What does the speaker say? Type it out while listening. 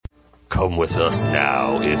Come with us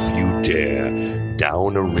now, if you dare,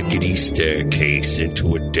 down a rickety staircase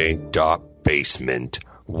into a dank, dark basement.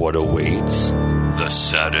 What awaits? The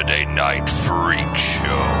Saturday Night Freak Show.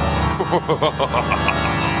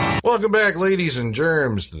 Welcome back, ladies and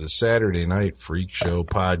germs, to the Saturday Night Freak Show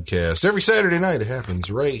podcast. Every Saturday night, it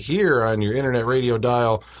happens right here on your internet radio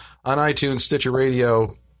dial, on iTunes, Stitcher Radio,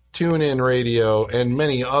 TuneIn Radio, and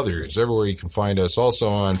many others, everywhere you can find us. Also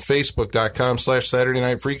on Facebook.com/Saturday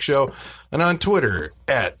Night Freak Show, and on Twitter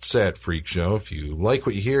 @SatFreakShow. If you like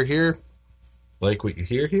what you hear here, like what you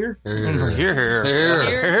hear here,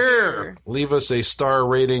 leave us a star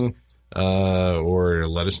rating, or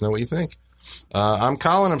let us know what you think. I'm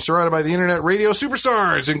Colin. I'm surrounded by the internet radio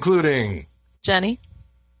superstars, including Jenny,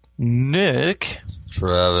 Nick,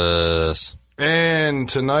 Travis. And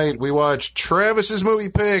tonight we watched Travis's movie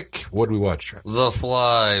pick. What did we watch, Travis? The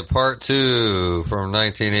Fly, Part 2 from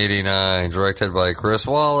 1989, directed by Chris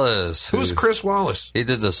Wallace. Who's Chris Wallace? He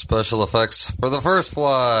did the special effects for the first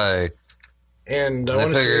Fly. And I want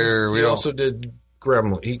to say he also did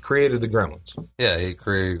Gremlins. He created the Gremlins. Yeah, he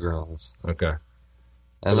created Gremlins. Okay.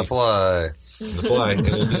 And The Fly. The Fly. And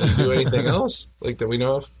did he do anything else like that we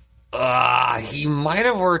know of? He might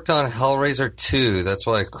have worked on Hellraiser 2. That's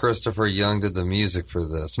why Christopher Young did the music for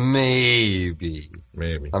this. Maybe.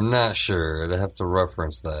 I'm not sure. I'd have to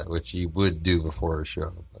reference that, which he would do before a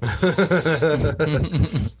show.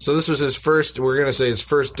 So this was his first, we're going to say his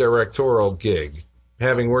first directorial gig.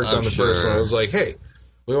 Having worked on the first one, I was like, hey,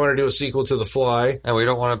 we want to do a sequel to The Fly. And we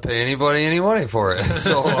don't want to pay anybody any money for it.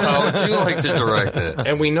 So how would you like to direct it?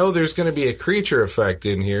 And we know there's going to be a creature effect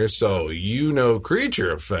in here, so you know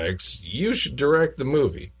creature effects. You should direct the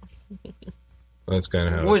movie. That's kind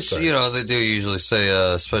of how Which, they do usually say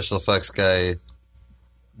a special effects guy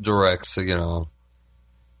directs, the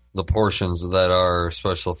portions that are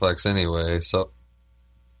special effects anyway. So,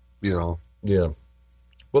 Yeah.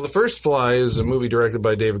 Well, The First Fly is a movie directed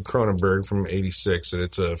by David Cronenberg from '86, and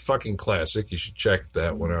it's a fucking classic. You should check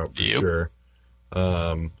that one out for sure.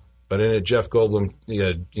 But in it, Jeff Goldblum,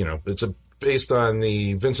 it's based on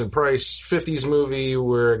the Vincent Price '50s movie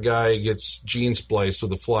where a guy gets gene spliced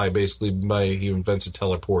with a fly, basically he invents a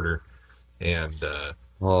teleporter, and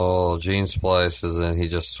gene splices, and he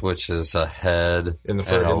just switches a head in the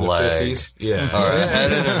leg. 50s, yeah, or a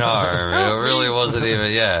head and an arm. It really wasn't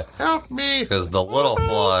even, Help me, because the little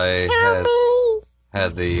fly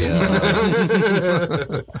had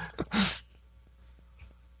the.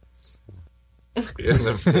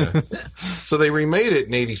 So they remade it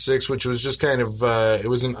in '86, which was just kind of it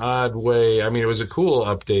was an odd way. I mean, it was a cool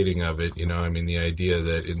updating of it. The idea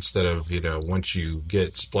that instead of once you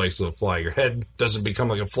get spliced with a fly, your head doesn't become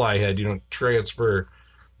like a fly head. You don't transfer.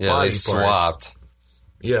 Yeah, they swapped.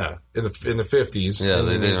 Yeah, in the 50s. Yeah,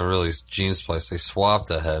 they didn't really gene splice. They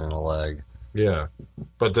swapped a head and a leg. Yeah,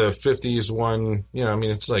 but the 50s one,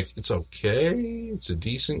 it's like, it's okay. It's a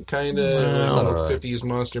decent kind of 50s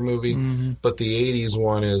monster movie. Mm-hmm. But the 80s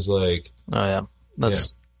one is like... Oh, yeah.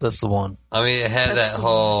 That's the one. I mean, it had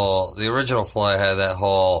the original Fly had that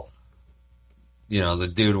whole,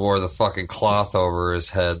 the dude wore the fucking cloth over his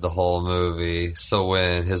head the whole movie. So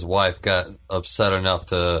when his wife got upset enough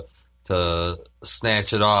to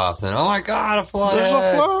snatch it off, then, oh my God, a fly! There's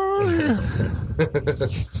a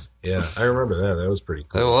fly! Yeah, I remember that. That was pretty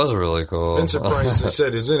cool. It was really cool. Vincent Price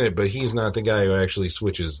said is in it, but he's not the guy who actually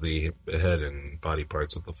switches the head and body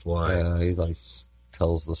parts of the fly. Yeah, he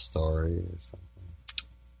tells the story or something.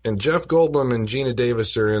 And Jeff Goldblum and Gina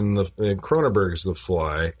Davis are in Cronenberg's The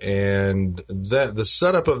Fly, and the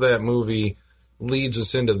setup of that movie leads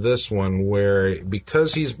us into this one, where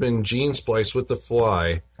because he's been gene spliced with the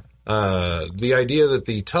fly, the idea that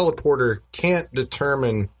the teleporter can't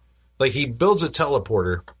determine. Like, he builds a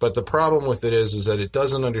teleporter, but the problem with it is that it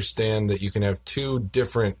doesn't understand that you can have two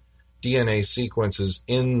different DNA sequences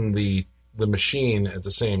in the machine at the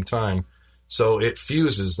same time. So it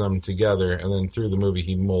fuses them together, and then through the movie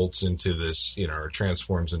he molts into this, or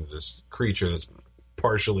transforms into this creature that's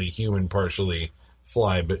partially human, partially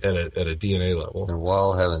fly, but at a DNA level. And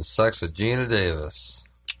while having sex with Gina Davis.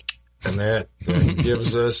 And that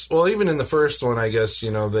gives us... Well, even in the first one, I guess,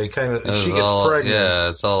 they kind of... She gets pregnant. Yeah,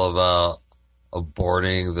 it's all about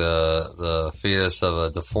aborting the fetus of a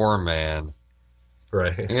deformed man.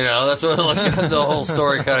 Right. That's what the whole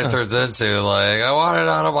story kind of turns into. Like, I want it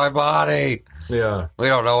out of my body. Yeah. We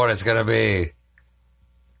don't know what it's going to be.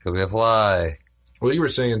 Could be a fly. Well, you were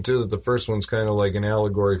saying, too, that the first one's kind of like an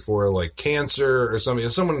allegory for, like, cancer or something.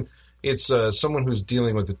 It's someone who's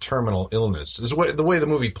dealing with a terminal illness. Is the way the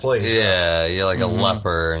movie plays. Yeah, you're like a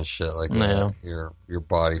leper and shit like that. Yeah. Your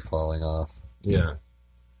body falling off. Yeah.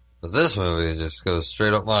 But this movie just goes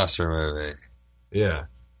straight up monster movie. Yeah.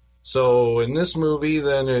 So in this movie,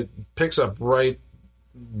 then it picks up right,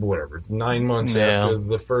 9 months after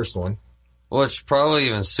the first one. Which probably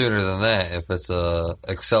even sooner than that if it's a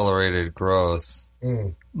accelerated growth.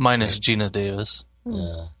 Minus Gina Davis.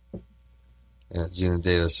 Yeah. Yeah, Gina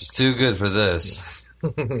Davis was too good for this.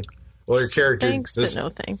 Well, her character... Thanks, but no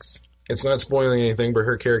thanks. It's not spoiling anything, but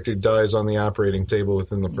her character dies on the operating table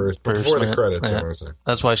within the before the credits, I want to say.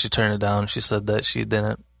 That's why she turned it down. She said that she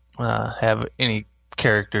didn't have any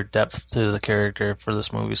character depth to the character for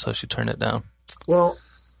this movie, so she turned it down. Well,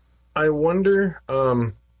 I wonder,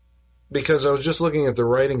 because I was just looking at the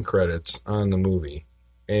writing credits on the movie,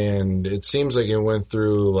 and it seems like it went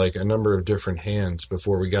through like a number of different hands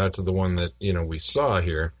before we got to the one that, we saw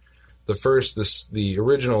here. The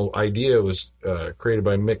original idea was created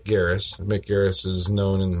by Mick Garris. Mick Garris is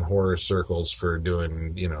known in horror circles for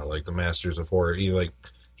doing, like the Masters of Horror.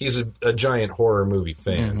 He's a giant horror movie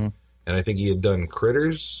fan. Mm-hmm. And I think he had done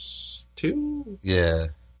Critters 2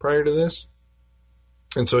 prior to this.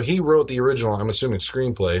 And so he wrote the original, I'm assuming,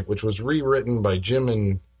 screenplay, which was rewritten by Jim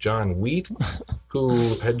and John Wheat,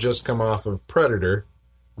 who had just come off of Predator.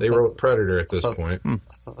 They wrote Predator at this point. I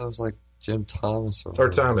thought that was like Jim Thomas. Or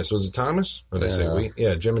Thomas. Was it Thomas? What did I say? Wheat?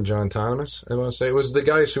 Yeah, Jim and John Thomas, I want to say. It was the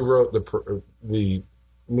guys who wrote the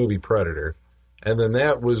movie Predator. And then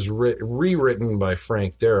that was rewritten by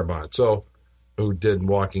Frank Darabont. So... who did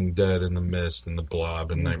Walking Dead and The Mist and The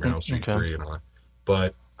Blob and Nightmare on Elm Street 3 and all that.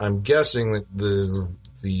 But I'm guessing that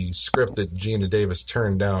the script that Gina Davis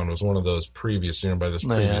turned down was one of those previous, by those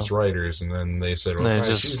previous writers, and then they said, well,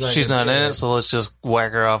 fine, she's not in it, so let's just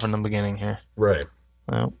whack her off in the beginning here. Right.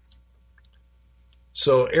 Well.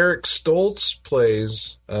 So Eric Stoltz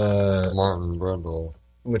plays... Martin Brundle.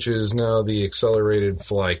 Which is now the accelerated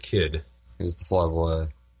Fly Kid. He's the Flyboy.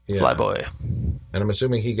 Yeah. Flyboy. And I'm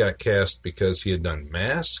assuming he got cast because he had done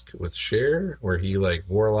Mask with Cher, where he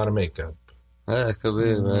wore a lot of makeup. Yeah, it could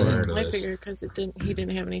be, right? I figure because he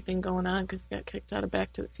didn't have anything going on because he got kicked out of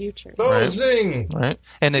Back to the Future. Oh, right. zing! Right.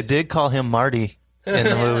 And they did call him Marty in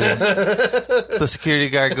the movie. The security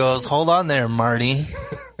guard goes, "Hold on there, Marty."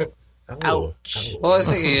 Ouch. Well, I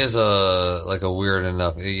think he is a weird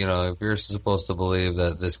enough, if you're supposed to believe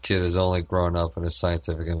that this kid has only grown up in a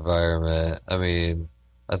scientific environment, I mean...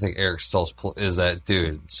 I think Eric Stoltz is that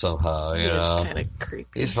dude somehow, It's kind of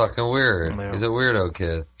creepy. He's fucking weird. Yeah. He's a weirdo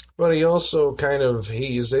kid. But he also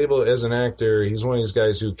he's able, as an actor, he's one of these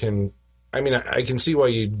guys who can, I can see why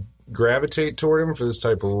you gravitate toward him for this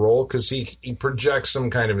type of role, because he projects some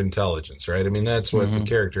kind of intelligence, right? That's what the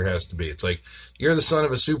character has to be. It's like, you're the son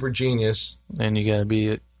of a super genius. And you gotta be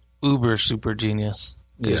an uber super genius.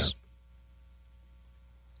 Yeah.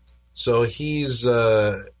 So he's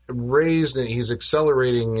raised and he's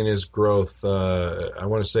accelerating in his growth. I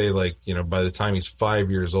want to say, by the time he's 5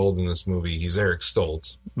 years old in this movie, he's Eric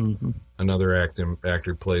Stoltz. Mm-hmm. Another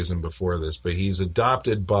actor plays him before this, but he's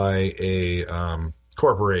adopted by a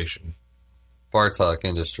corporation. Bartok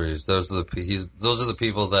Industries. Those are the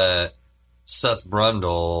people that Seth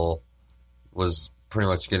Brundle was pretty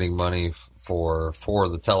much getting money for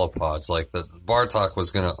the telepods. The Bartok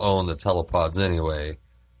was going to own the telepods anyway.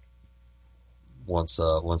 Once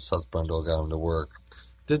Seth Brundle got him to work.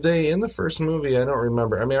 Did they, in the first movie, I don't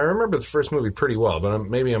remember. I remember the first movie pretty well, but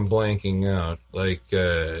maybe I'm blanking out. Did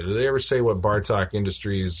they ever say what Bartok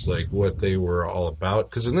Industries, what they were all about?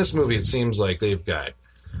 Because in this movie, it seems like they've got,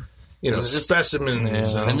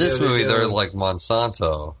 specimens. In this movie, they're like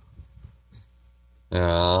Monsanto. They...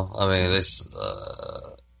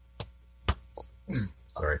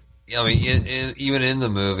 Sorry. Even in the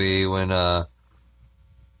movie,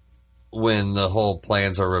 when the whole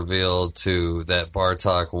plans are revealed that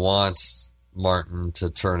Bartok wants Martin to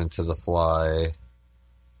turn into the Fly,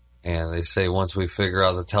 and they say once we figure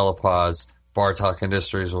out the telepods, Bartok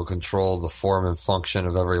Industries will control the form and function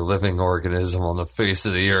of every living organism on the face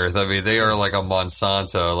of the earth. They are like a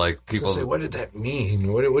Monsanto. People say, what did that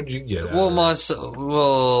mean? What did you get?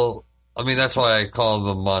 That's why I call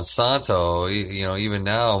them Monsanto. Even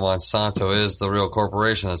now, Monsanto is the real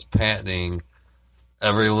corporation that's patenting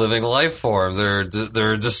every living life form. They're just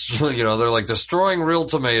they're like destroying real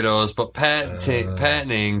tomatoes, but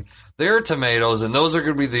patenting their tomatoes, and those are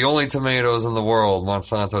going to be the only tomatoes in the world,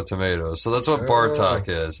 Monsanto tomatoes. So that's what Bartok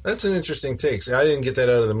is. That's an interesting take. See, I didn't get that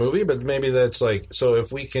out of the movie, but maybe that's so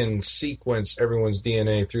if we can sequence everyone's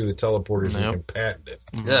DNA through the teleporters, we can patent it.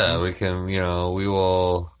 Yeah, we can. We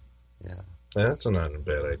will. Yeah, that's not a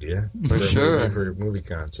bad idea for sure for a movie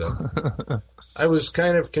concept. I was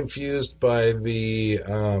kind of confused by the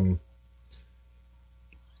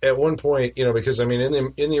at one point, because in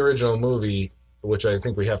the original movie, which I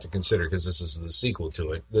think we have to consider because this is the sequel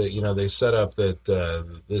to it. They set up that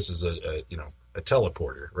this is a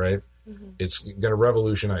teleporter, right? Mm-hmm. It's going to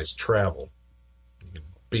revolutionize travel. You can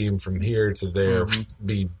beam from here to there,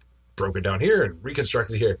 be broken down here and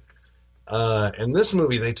reconstructed here. In this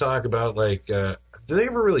movie, they talk about do they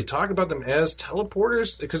ever really talk about them as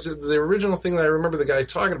teleporters? Because the original thing that I remember the guy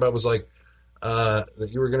talking about was that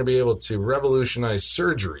you were going to be able to revolutionize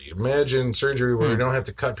surgery. Imagine surgery where you don't have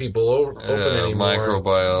to cut people open anymore.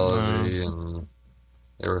 Microbiology, and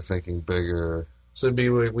they were thinking bigger. So it'd be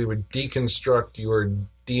we would deconstruct your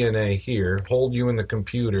DNA here, hold you in the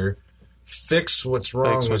computer, fix what's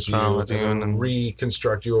wrong with you, and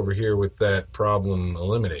reconstruct you over here with that problem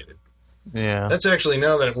eliminated. Yeah. That's actually,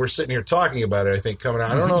 now that we're sitting here talking about it, I think coming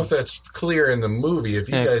out. I don't know if that's clear in the movie, if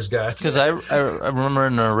you guys got... Because I remember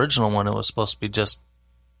in the original one, it was supposed to be just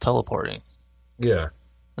teleporting. Yeah.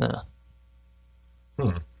 Yeah.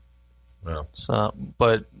 Well. So,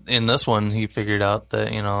 but in this one, he figured out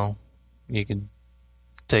that, you could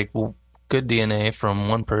take good DNA from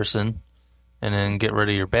one person and then get rid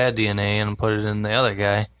of your bad DNA and put it in the other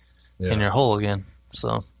guy and you're whole again.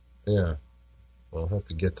 So... Yeah. Well, I'll have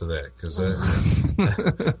to get to that because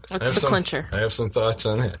that's the clincher. I have some thoughts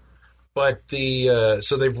on that. But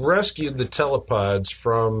so they've rescued the telepods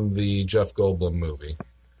from the Jeff Goldblum movie,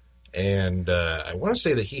 and I want to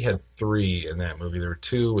say that he had 3 in that movie. There were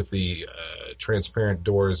 2 with the transparent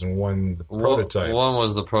doors and one the prototype. One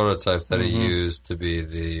was the prototype that he used to be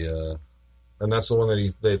the. And that's the one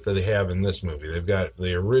that they have in this movie. They've got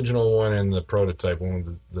the original one and the prototype one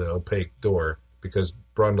with the opaque door. Because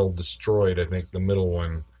Brundle destroyed, I think, the middle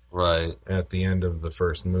one right at the end of the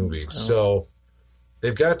first movie. Oh. So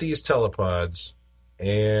they've got these telepods,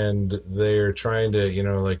 and they're trying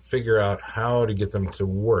to, figure out how to get them to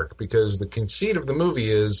work. Because the conceit of the movie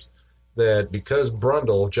is that because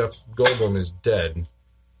Brundle, Jeff Goldblum, is dead,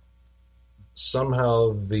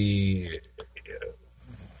 somehow the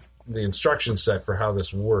instruction set for how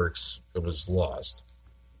this works, it was lost.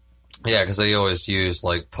 Yeah, because they always use,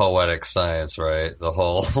 poetic science, right? The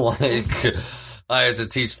whole, I have to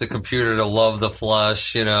teach the computer to love the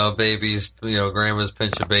flesh, babies, grandma's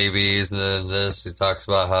pinching babies, and then this, he talks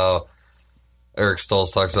about how, Eric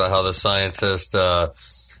Stoltz talks about how the scientist, how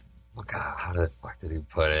the fuck did he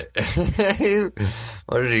put it?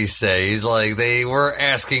 What did he say? He's like, they were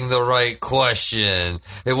asking the right question.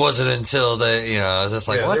 It wasn't until they, I was just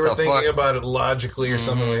like, what the fuck? They were thinking about it logically or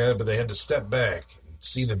something like that, but they had to step back.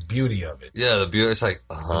 See the beauty of it. Yeah, the beauty. It's like,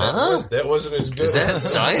 that wasn't as good. Is that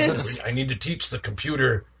science? I need to teach the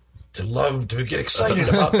computer to get excited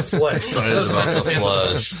about the flesh. Excited about the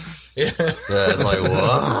flesh. Yeah, it's like,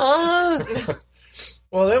 what?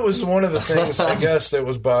 Well, that was one of the things, I guess, that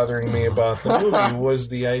was bothering me about the movie was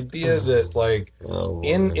the idea that,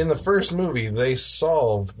 in the first movie, they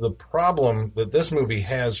solved the problem that this movie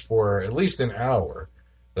has for at least an hour.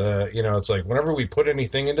 It's like whenever we put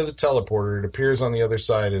anything into the teleporter, it appears on the other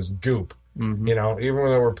side as goop. Mm-hmm. Even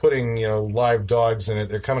though we're putting, live dogs in it,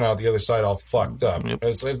 they're coming out the other side all fucked up. Yep.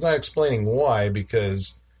 It's not explaining why,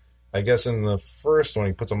 because I guess in the first one,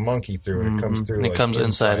 he puts a monkey through and it comes through. It comes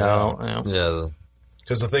inside out. Yeah.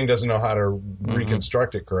 Because the thing doesn't know how to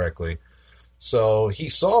reconstruct it correctly. So he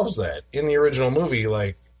solves that in the original movie,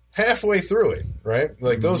 halfway through it, right?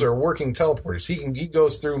 Those are working teleporters. He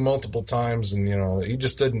goes through multiple times, and he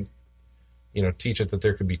just didn't, teach it that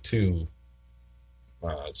there could be 2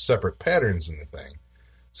 separate patterns in the thing.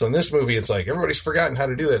 So in this movie, it's like everybody's forgotten how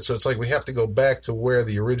to do that. So it's like we have to go back to where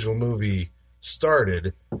the original movie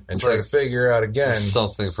started and try to figure out again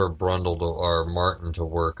something for Brundle or Martin to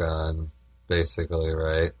work on, basically,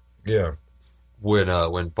 right? Yeah. When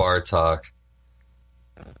Bartok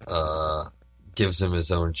gives him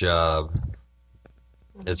his own job,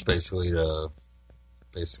 it's basically to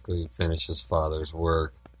finish his father's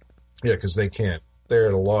work. Yeah, because they can't. They're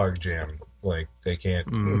at a log jam. They can't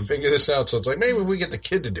figure this out. So it's like, maybe if we get the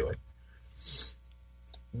kid to do it.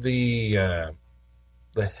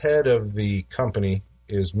 The head of the company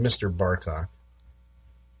is Mr. Bartok.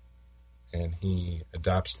 And he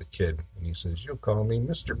adopts the kid, and he says, "You'll call me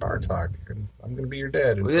Mr. Bartok, and I'm going to be your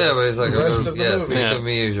dad." And but he's like, the rest of the movie, think of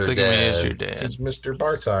me as your dad. It's Mr.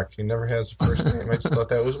 Bartok. He never has a first name. I just thought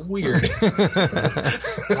that was weird.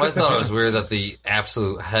 Well, I thought it was weird that the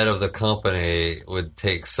absolute head of the company would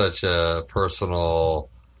take such a personal,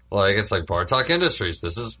 it's like Bartok Industries.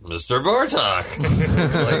 This is Mr. Bartok.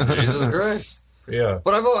 It's like, Jesus Christ. Yeah,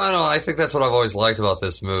 but I think that's what I've always liked about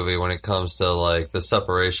this movie when it comes to the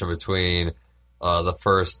separation between the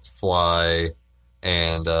first Fly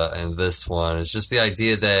and this one. It's just the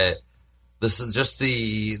idea that this is just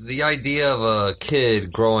the idea of a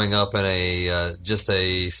kid growing up in a just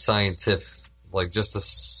a scientific, like just a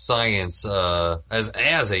science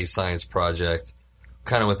as a science project,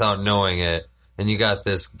 kind of without knowing it. And you got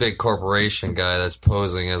this big corporation guy that's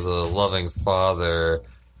posing as a loving father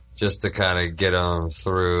just to kind of get him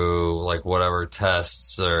through like whatever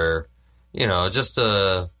tests or, you know, just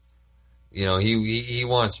he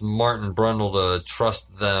wants Martin Brundle to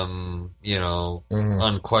trust them, you know,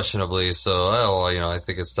 unquestionably. So, I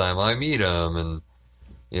think it's time I meet him. And,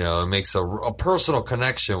 you know, it makes a personal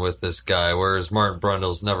connection with this guy, whereas Martin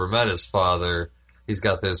Brundle's never met his father. He's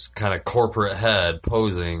got this kind of corporate head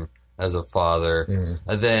posing as a father.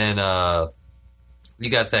 And then you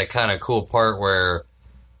got that kind of cool part where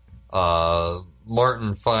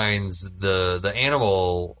Martin finds the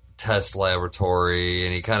animal test laboratory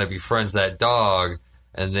and he kind of befriends that dog,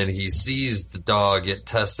 and then he sees the dog get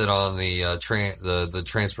tested on the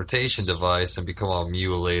transportation device and become all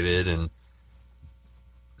mutilated. And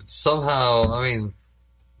somehow, I mean,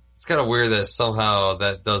 it's kind of weird that somehow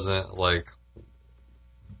that doesn't like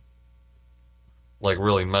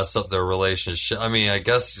really mess up their relationship. I mean, I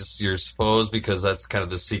guess you're supposed, because that's kind of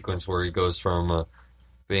the sequence where he goes from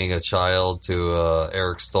being a child to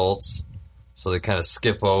Eric Stoltz. So they kind of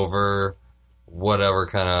skip over whatever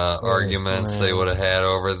kind of arguments they would have had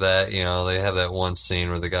over that. You know, they have that one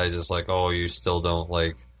scene where the guy's just like, oh, you still don't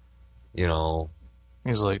like, you know.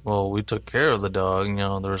 He's like, well, we took care of the dog. You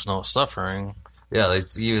know, there was no suffering. Yeah,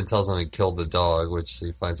 he even tells him he killed the dog, which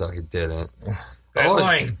he finds out he didn't. That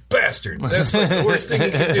lying bastard. That's like the worst thing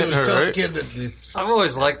he can do is tell a kid that... I've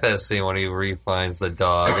always liked that scene when he re-finds the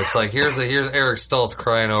dog. It's like, here's Eric Stoltz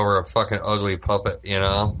crying over a fucking ugly puppet, you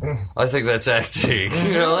know? I think that's acting.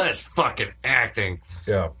 You know, that's fucking acting.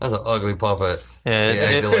 Yeah. That's an ugly puppet. Yeah, He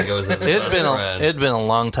acted like it was his best friend. it'd been a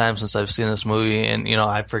long time since I've seen this movie, and, you know,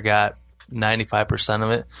 I forgot 95%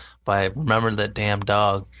 of it. But I remember that damn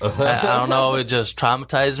dog. I don't know if it just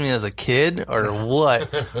traumatized me as a kid or what,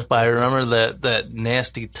 but I remember that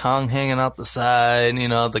nasty tongue hanging out the side, you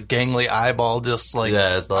know, the gangly eyeball just like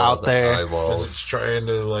it's all out there. eyeballs. It's trying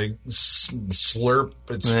to like slurp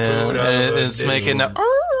its food out of it. It's making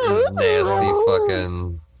These nasty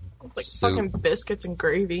fucking Like soup. fucking biscuits and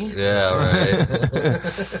gravy. Yeah,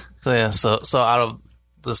 right. So out of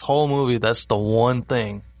this whole movie, that's the one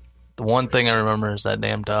thing. The one thing I remember is that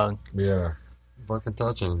damn dog. Yeah. Fucking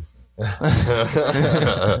touching.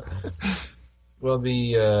 Well,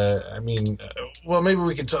 maybe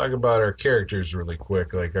we could talk about our characters really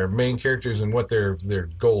quick, like our main characters and what their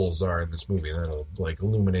goals are in this movie. That'll like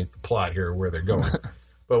illuminate the plot here, where they're going.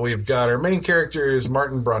 But we've got our main character is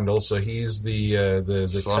Martin Brundle, so he's the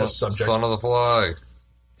test subject, Son of the Fly.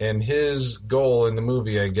 and his goal in the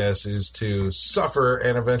movie, I guess, is to suffer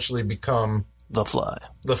and eventually become The Fly.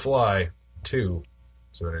 the Fly too.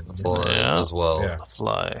 So Fly as well. Yeah. The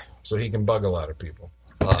Fly. So he can bug a lot of people.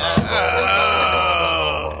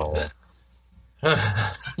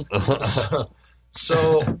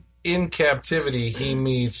 So in captivity, he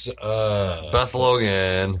meets Beth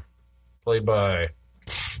Logan, played by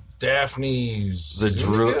Daphne's the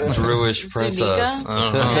Druish princess.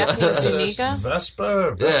 Daphne Zuniga?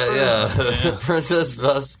 Vespa. Yeah. Princess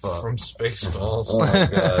Vespa. From Spaceballs. Oh my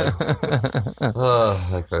god. Oh,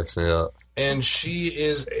 that cracks me up. And she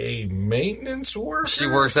is a maintenance worker. She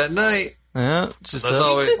works at night. Yeah, That's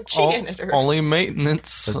always He's a janitor. only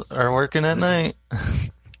maintenance are working at night.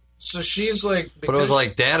 So she's like, But it was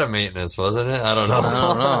like data maintenance, wasn't it? I don't know. I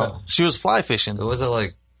don't know. She was fly fishing. It wasn't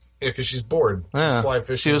like yeah, because she's bored. Yeah, She's fly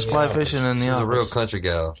fishing. she was in the fly office. fishing in the she's a office. real country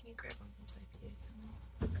gal. Can you grab one of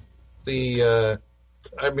those ideas?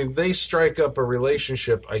 They strike up a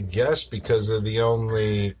relationship, I guess, because of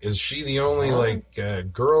is she the only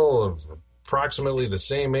girl of approximately the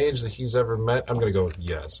same age that he's ever met? I'm going to go with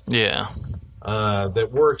yes. Yeah. That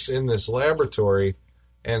works in this laboratory.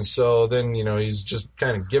 And so then, he's just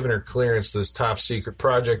kind of giving her clearance to this top secret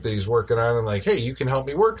project that he's working on, and like, hey, you can help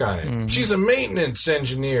me work on it. Mm-hmm. She's a maintenance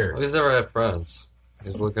engineer. He's never had friends.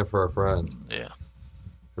 He's looking for a friend. Yeah.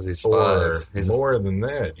 Because he's Or 5. He's more than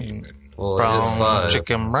that, even. well, Brown he is 5.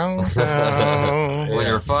 chicken brown. When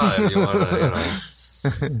you're 5, you want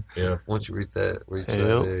to, Yeah. once you reach that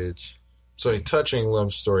Yep. age. So a touching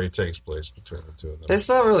love story takes place between the two of them. It's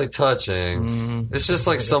not really touching. It's just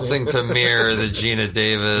like something to mirror the Gina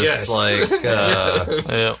Davis, Yes.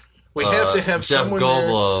 Yep. We have to have Jeff someone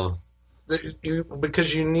Goldblum.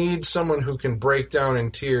 because you need someone who can break down in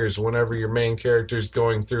tears whenever your main character is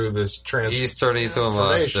going through this He's turning into a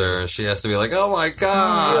transformation. monster, and she has to be like, "Oh my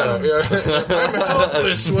god!" Yeah. I'm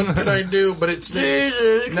helpless. What can I do? But it's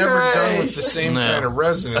Jesus never done with Christ. the same No. kind of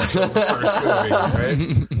resonance of the first movie,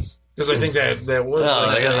 right? Because I think that was.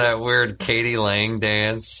 No, they got that weird Katie Lang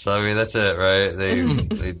dance. I mean, that's it, right? They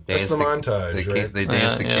dance. That's the montage, right? They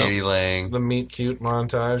dance to Katie Lang. The meet cute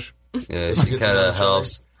montage. Yeah, she kind of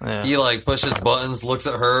helps. Yeah. He like pushes buttons, looks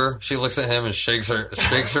at her. She looks at him and shakes her head.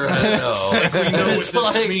 No, it's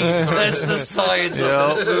like that's the science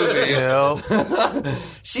of this movie.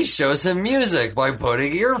 She shows him music by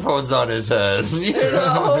putting earphones on his head. You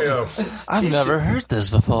know, Yeah. I've never heard this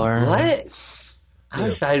before. what?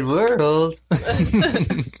 Outside world.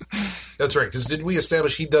 That's right. Because did we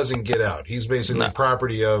establish he doesn't get out? He's basically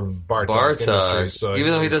property of Bartok Industries. Bartok, So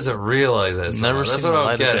even though he doesn't realize it. So Never that's seen what the I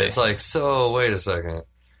light don't of get. day. It's like, so wait a second.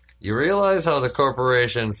 You realize how the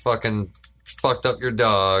corporation fucking fucked up your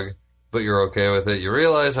dog, but you're okay with it. You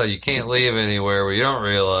realize how you can't leave anywhere, but you don't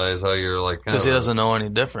realize how you're like... Because he doesn't know any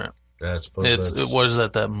different. I suppose that's... What is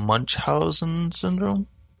that Munchausen syndrome?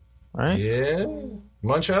 Right? Yeah.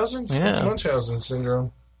 Munchausen? Yeah. What's Munchausen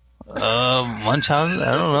syndrome? Munchausen?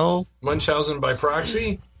 I don't know. Munchausen by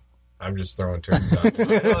proxy? I'm just throwing terms out.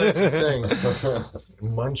 Well, that's a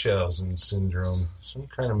thing. Munchausen syndrome. Some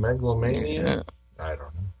kind of megalomania? Yeah. I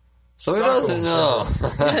don't know. So he doesn't know.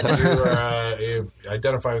 You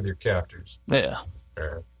identify with your captors. Yeah.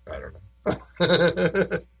 Or, I don't know.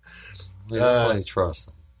 We don't really trust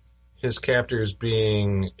him. His captors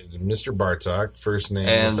being Mr. Bartok, first name.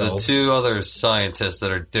 And the Feld. two other scientists that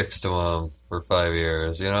are dicks to him for 5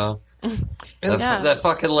 years, you know? That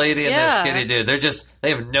fucking lady and that skinny dude. They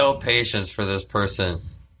have no patience for this person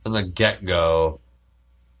from the get-go.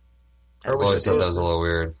 I always thought that was a little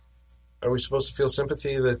weird. Are we supposed to feel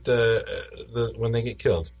sympathy that when they get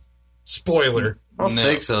killed? Spoiler. I don't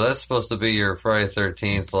think so. That's supposed to be your Friday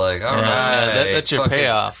 13th, like, all right. That's your fucking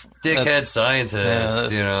payoff. Dickhead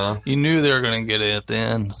scientists, you know? You knew they were going to get it at the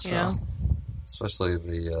end. So. Yeah. Especially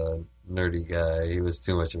the nerdy guy. He was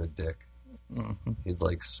too much of a dick. Mm-hmm. He'd,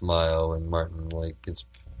 like, smile when Martin, like, gets,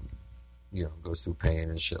 goes through pain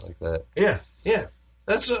and shit like that. Yeah.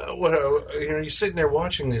 That's what you're sitting there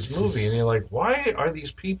watching this movie, and you're like, why are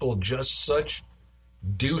these people just such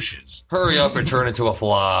douches? Hurry up and turn into a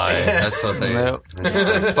fly. That's what they... Nope.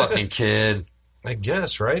 Like, fucking kid. I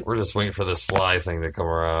guess, right? We're just waiting for this fly thing to come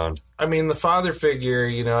around. I mean, the father figure,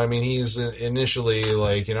 he's initially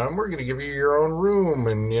like, we're going to give you your own room,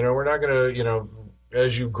 and, we're not going to,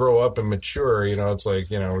 as you grow up and mature, it's like,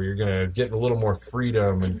 you're going to get a little more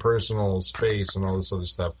freedom and personal space and all this other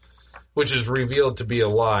stuff, which is revealed to be a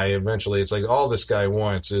lie. Eventually, it's like all this guy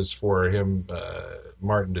wants is for him,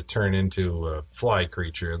 Martin, to turn into a fly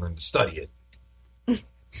creature and then to study it.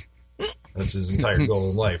 That's his entire goal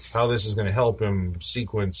in life. How this is going to help him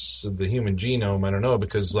sequence the human genome, I don't know,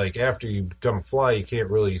 because like after you become a fly, you can't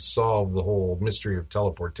really solve the whole mystery of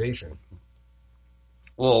teleportation.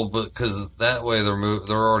 Well, because that way they're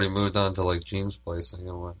already moved on to like gene splicing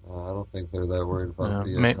and whatnot. I don't think they're that worried about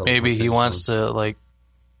the maybe he wants to like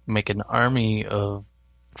make an army of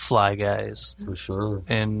fly guys for sure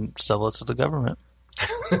and sell it to the government.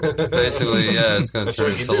 Basically, yeah, it's going to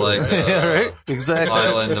turn into like right? Exactly.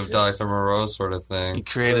 Island of Dr. Moreau sort of thing. You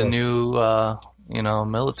create a new,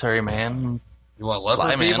 military man. You want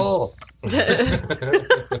leopard people?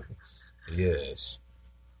 Yes.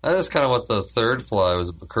 That is kind of what the third fly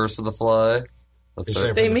was. Curse of the Fly.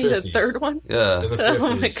 They made a third one? Yeah. In the 50s.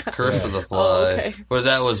 Oh my God. Curse of the Fly. Oh, okay. But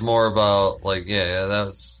that was more about, like,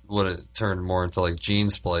 that's what it turned more into, like, gene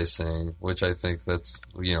splicing, which I think that's,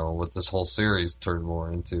 what this whole series turned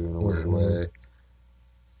more into in a weird way.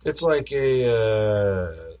 It's like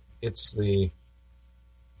at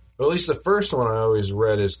least the first one I always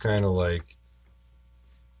read is kind of like,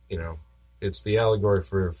 it's the allegory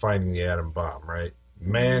for finding the atom bomb, right?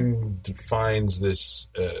 Man finds this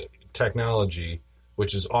technology,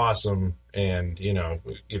 which is awesome, and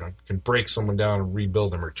can break someone down and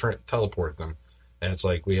rebuild them or teleport them, and it's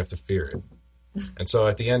like we have to fear it. And so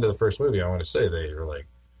at the end of the first movie, I want to say they were like,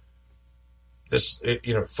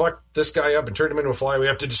 fuck this guy up and turn him into a fly. We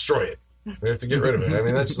have to destroy it. We have to get rid of it. I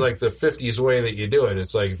mean, that's like the 50s way that you do it.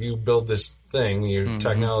 It's like if you build this thing, your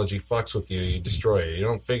technology fucks with you, you destroy it. You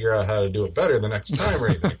don't figure out how to do it better the next time or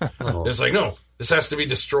anything. It's like, no, this has to be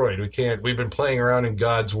destroyed. We've been playing around in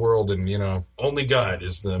God's world, and, only God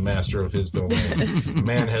is the master of his domain.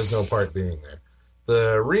 Man has no part being there.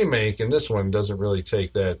 The remake in this one doesn't really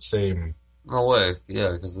take that same... No way.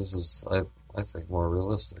 Yeah, because this is, I think, more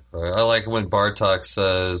realistic, right? I like when Bartok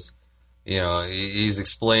says... he's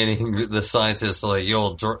explaining the scientists, like,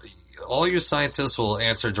 all you scientists will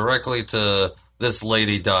answer directly to this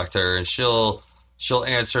lady doctor, and she'll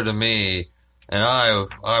answer to me. And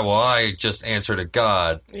I just answer to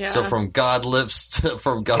God. Yeah. So from God's lips to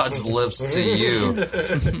you.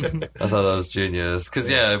 I thought that was genius. Because,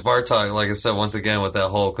 Bartok, like I said, once again, with that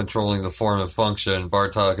whole controlling the form and function,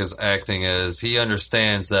 Bartok is acting as he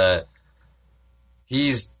understands that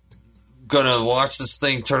he's going to watch this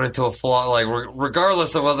thing turn into a fly. Like,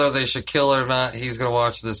 regardless of whether they should kill it or not, he's going to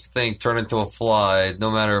watch this thing turn into a fly,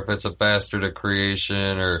 no matter if it's a bastard of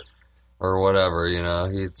creation or whatever, you know.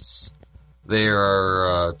 They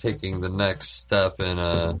are taking the next step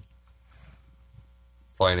in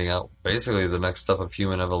finding out, basically, the next step of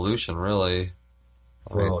human evolution, really.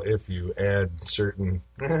 Well, if you add certain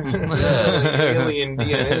alien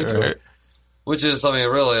DNA to it. Which is,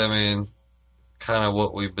 really, kind of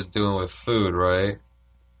what we've been doing with food, right?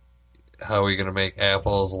 How are we going to make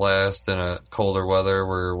apples last in a colder weather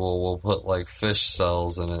where we'll put, like, fish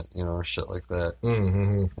cells in it, you know, or shit like that.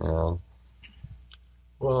 Mm-hmm. You know?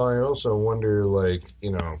 Well, I also wonder, like,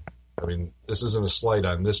 you know, this isn't a slight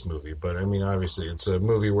on this movie, but, obviously it's a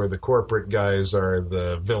movie where the corporate guys are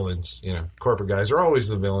the villains, you know. Corporate guys are always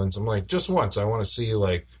the villains. I'm like, just once, I want to see,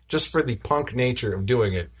 like, just for the punk nature of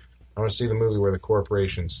doing it, I want to see the movie where the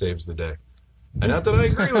corporation saves the day. And not that I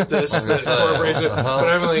agree with this, corporation, but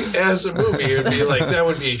I'm like, as a movie, it would be like, that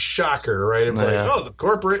would be a shocker, right? If the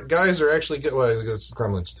corporate guys are actually good. Well, it's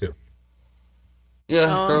Gremlins too. Yeah,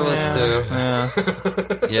 Gremlins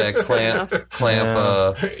too. Yeah, Clamp.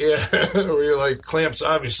 Where you're like, Clamp's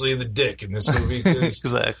obviously the dick in this movie.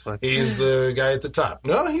 Exactly. He's the guy at the top.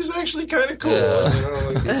 No, he's actually kind of cool. Yeah. You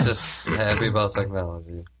know, like, He's just happy about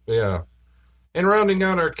technology. Yeah. And rounding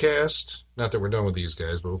out our cast, not that we're done with these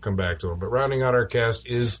guys, but we'll come back to them, but rounding out our cast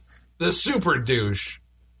is the super douche,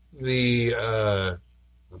 the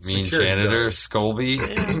mean janitor, Scobie.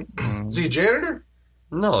 Is he a janitor?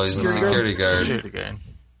 No, he's a security guard.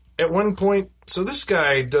 At one point, so this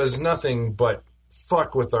guy does nothing but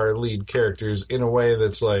fuck with our lead characters in a way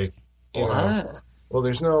that's like, you know, well,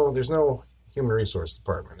 there's no human resource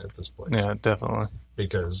department at this place. Yeah, definitely.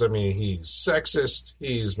 Because, he's sexist,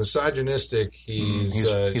 he's misogynistic,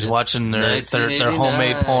 he's watching their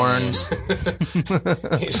homemade porns.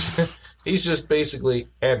 He's just basically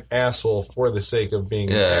an asshole for the sake of being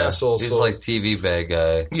an asshole. He's like TV bad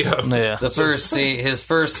guy. Yeah. His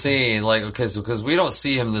first scene, like, because we don't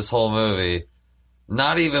see him this whole movie.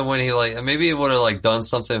 Not even when he, like, maybe he would have, like, done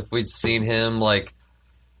something if we'd seen him, like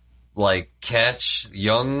catch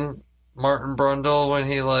young Martin Brundle when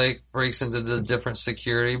he, like, breaks into the different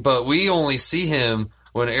security. But we only see him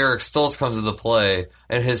when Eric Stoltz comes into play,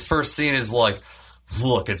 and his first scene is like,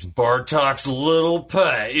 look, it's Bartok's little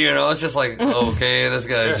pet. You know, it's just like, okay, this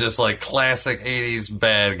guy's just like classic 80s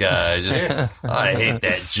bad guy. Just, I hate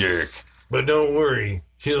that jerk. But don't worry,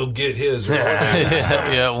 he'll get his. One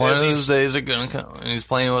of these days are going to come. And he's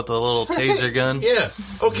playing with a little taser gun. Yeah.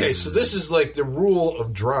 Okay, so this is like the rule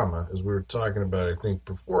of drama, as we were talking about, I think,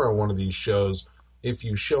 before on one of these shows. If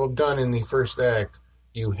you show a gun in the first act,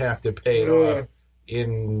 you have to pay it off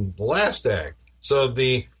in the last act. So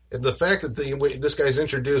the fact that this guy's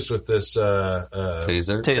introduced with this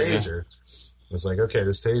taser, it's like, okay,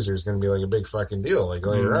 this taser is going to be like a big fucking deal, like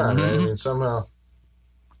later on, right? Somehow,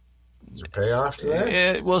 is there payoff to that?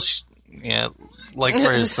 Yeah, well, like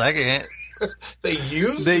for a second, they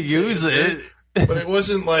use it, but it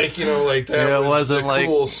wasn't like like that. Yeah, it wasn't like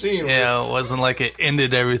cool scene. Yeah, it wasn't like it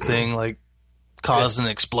ended everything, like caused an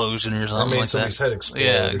explosion or something like somebody's that. Head explode.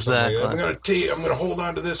 Yeah, or exactly. Like, I'm gonna hold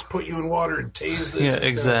on to this, put you in water, and tase this. Yeah,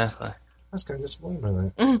 exactly. I was kind of disappointed by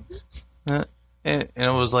that. And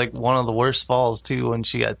it was like one of the worst falls too. When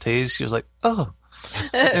she got tased, she was like, "Oh,"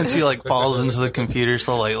 and she like falls into the computer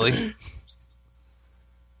so lightly.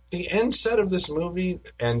 The end set of this movie,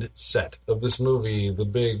 the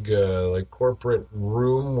big like corporate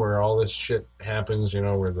room where all this shit happens,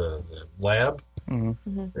 where the lab.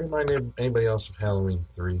 Mm-hmm. Reminded anybody else of Halloween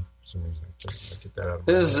 3? For some reason, just get that out of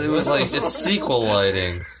my head. It was like it's sequel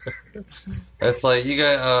lighting. It's like you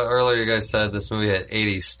guys earlier. You guys said this movie had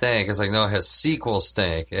 80s stank. It's like no, it has sequel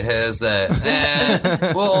stank. It has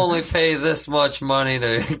that. We'll only pay this much money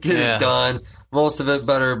to get it done. Most of it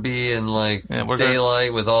better be in like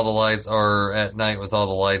daylight with all the lights, or at night with all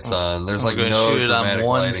the lights on. There's like no shoot it on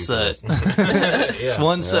one set. It's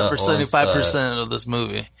one set for 75% of this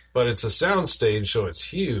movie. But it's a soundstage, so it's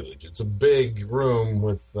huge. It's a big room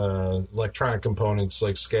with electronic components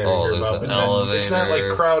like scattered about. It's not like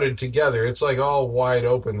crowded together. It's like all wide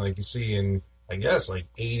open, like you see in, I guess, like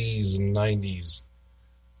 80s and 90s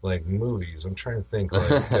like movies. I'm trying to think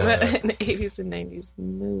like an 80s and 90s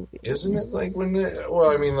movie. Isn't it like when?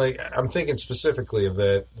 I'm thinking specifically of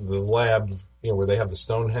the lab where they have the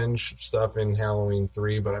Stonehenge stuff in Halloween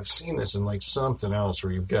 3, but I've seen this in like something else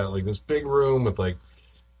where you've got like this big room with like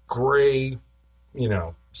gray,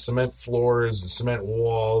 cement floors and cement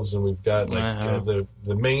walls, and we've got like the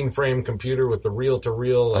mainframe computer with the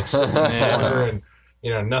reel-to-reel like sitting in the corner,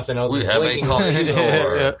 and nothing else. We have a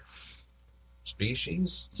console.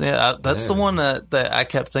 Species. So that's the one that I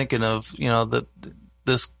kept thinking of. That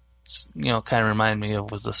this kind of reminded me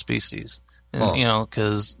of was the Species, and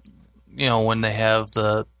because when they have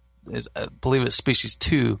I believe it's Species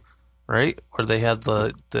 2, right? Where they have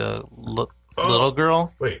the little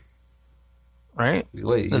girl. Wait,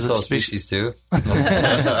 you saw Species 2? I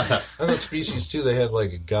thought Species 2 they had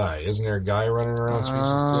like a guy. Isn't there a guy running around Species 2?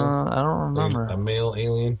 I don't remember. A male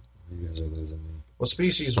alien? You guys are losing me. Well,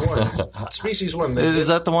 Species 1. Species 1. Is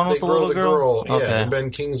that the one with the little girl? Yeah, Okay. and Ben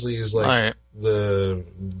Kingsley is like the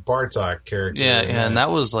Bartok character. Yeah, and that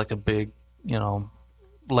was like a big,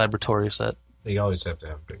 laboratory set. They always have to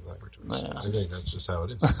have big laboratories. Yeah. I think that's just how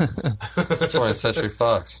it is. It's 20th Century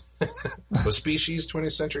Fox. But Species,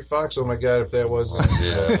 20th Century Fox? Oh my God, if that wasn't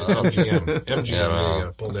Yeah. MGM. Yeah, There you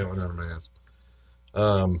go. Pulled that one out of my ass.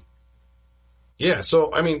 Yeah,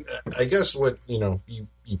 so, I mean, I guess what, you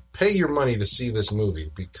pay your money to see this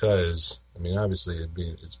movie because, I mean, obviously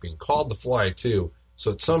it's being called The Fly, too.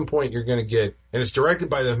 So at some point you're going to get, and it's directed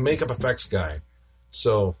by the makeup effects guy.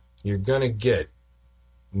 So you're going to get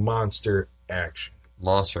monster action.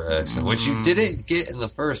 Which you didn't get in the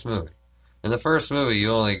first movie. In the first movie,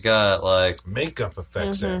 you only got, like... Makeup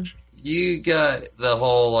effects action. You got the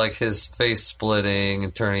whole, like, his face splitting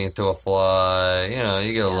and turning into a fly.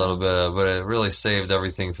 You get a little bit of... But it really saved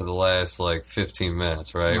everything for the last, like, 15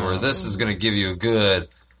 minutes, right? Where this is going to give you a good...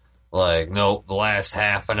 Like, nope, the last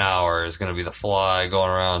half an hour is going to be the fly going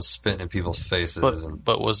around spitting in people's faces.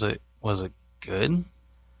 But was it good?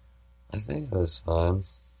 I think it was fun.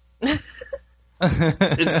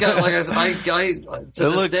 It's got, like I to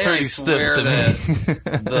this day I swear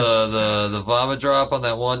that the vomit drop on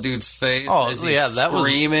that one dude's face as he's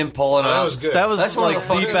screaming, pulling out. That was good. That's one like of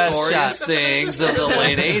the fucking best glorious shot. things of the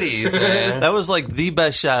late 80s, man. That was like the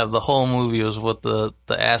best shot of the whole movie was with the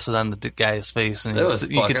acid on the guy's face, and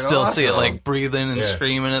you could still see it like breathing and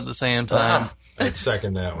screaming at the same time. I'd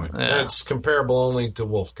second that one. Yeah. That's comparable only to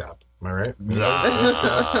Wolf Cop. Am I right? Haven't Isn't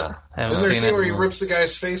there a seen scene it. where he rips the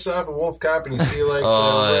guy's face off in Wolf Cop and you see like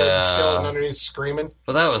the red skeleton underneath screaming?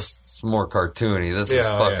 But that was more cartoony. This is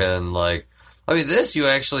fucking like... I mean, this you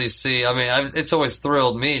actually see... I mean, it's always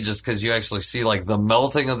thrilled me just because you actually see like the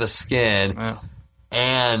melting of the skin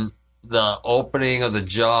and the opening of the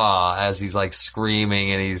jaw as he's like screaming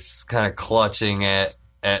and he's kind of clutching at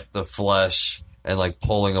the flesh and like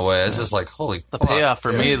pulling away. It's just like, holy The fuck. payoff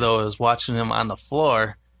for me though is watching him on the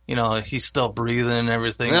floor. He's still breathing and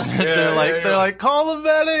everything. They're like, call the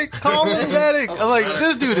medic, call the medic. I'm like,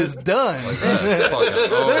 this dude is done.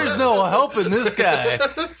 There's no helping this guy.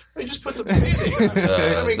 They just put the breathing on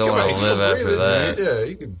it. I mean, don't come wanna on, he's still live after breathing. that. Yeah,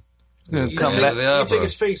 you can. He's gonna come back. You can take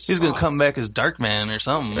his face. He's gonna off, come back as Darkman or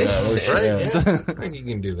something. right? Yeah, I think you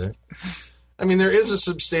can do that. I mean, there is a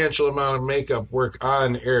substantial amount of makeup work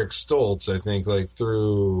on Eric Stoltz, I think, like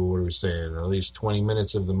through, what are we saying, at least 20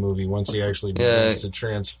 minutes of the movie once he actually begins to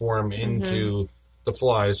transform into the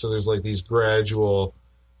Fly. So there's like these gradual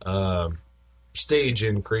stage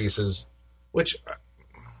increases, which,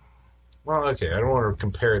 well, okay, I don't want to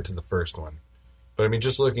compare it to the first one. But I mean,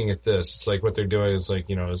 just looking at this, it's like what they're doing is like,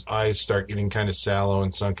 his eyes start getting kind of sallow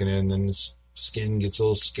and sunken in, then his skin gets a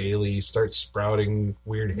little scaly, he starts sprouting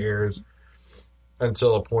weird hairs.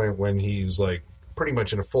 Until a point when he's like pretty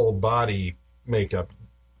much in a full body makeup,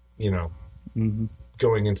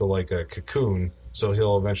 going into like a cocoon. So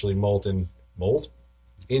he'll eventually mold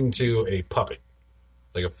into a puppet,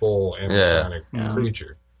 like a full animatronic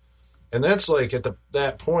creature. And that's like at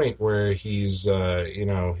that point where he's,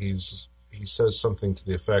 he says something to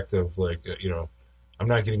the effect of like, I'm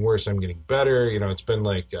not getting worse, I'm getting better. It's been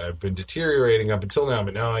like I've been deteriorating up until now,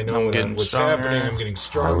 but now I know what's stronger. happening. I'm getting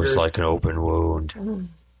stronger. I was like an open wound.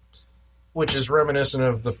 Which is reminiscent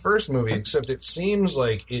of the first movie, except it seems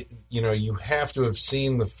like you have to have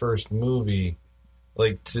seen the first movie,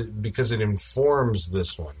 because it informs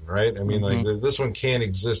this one, right? I mean, like this one can't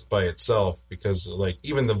exist by itself because, like,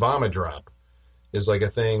 even the vomit drop is like a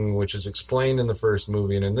thing which is explained in the first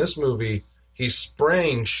movie, and in this movie, he's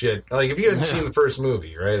spraying shit. Like, if you hadn't seen the first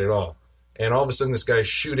movie, right, at all, and all of a sudden this guy's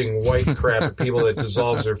shooting white crap at people that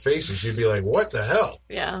dissolves their faces, you'd be like, what the hell?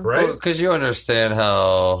 Yeah. Right? Because you understand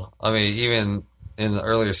how, I mean, even in the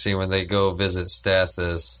earlier scene when they go visit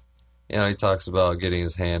Stathis, You know, he talks about getting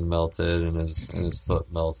his hand melted and his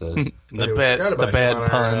foot melted. The bad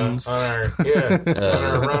puns. On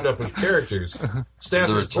our roundup of characters.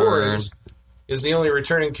 Stathis Borans is the only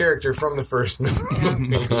returning character from the first movie.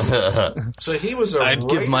 So he was I'd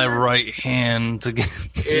give my right hand to get.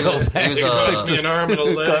 It cost me an arm and a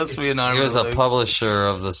leg. He was a publisher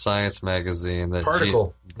of the science magazine that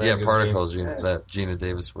Particle. Particle that Gina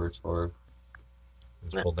Davis works for.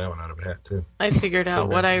 Just pulled that one out of a hat too. I figured out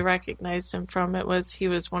what I recognized him from. It was he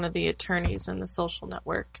was one of the attorneys in The Social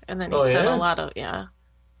Network, and then he said a lot of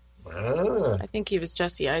I think he was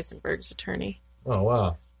Jesse Eisenberg's attorney. Oh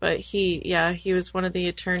wow. But he was one of the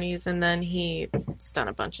attorneys, and then he's done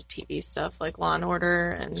a bunch of TV stuff like Law and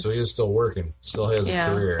Order, and so he is still working, still has a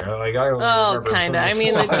career. Like kind of. I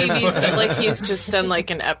mean, the TV like he's just done like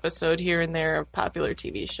an episode here and there of popular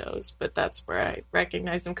TV shows, but that's where I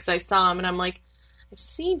recognized him because I saw him, and I'm like, I've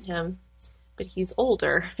seen him, but he's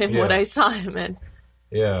older in what I saw him in.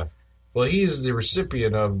 Yeah. Well, he's the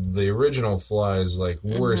recipient of the original Fly's like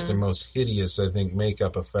worst and most hideous, I think,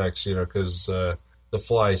 makeup effects. You know, because the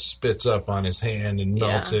fly spits up on his hand and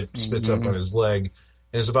melts it, spits up on his leg,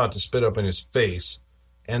 and is about to spit up in his face.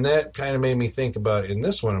 And that kind of made me think about in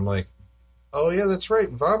this one. I'm like, oh yeah, that's right.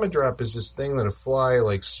 Vomit drop is this thing that a fly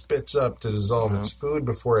like spits up to dissolve its food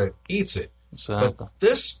before it eats it. But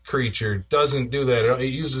this creature doesn't do that. It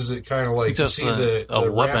uses it kind of like just you see the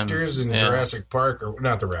raptors in Jurassic Park, or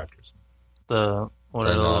not the raptors. What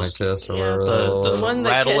are those? Or whatever. The one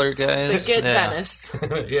that rattler guys. guys. Dennis.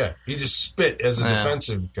 Yeah, you just spit as a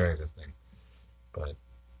defensive kind of thing. But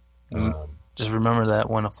just remember that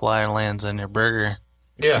when a fly lands on your burger,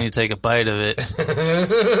 and you take a bite of it,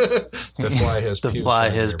 the fly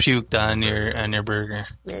has puked on your burger.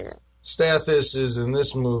 Yeah. Stathis is in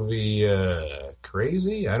this movie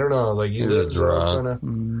crazy. I don't know. Like he's a drug.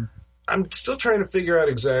 I'm still trying to figure out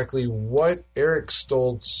exactly what Eric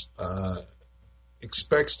Stoltz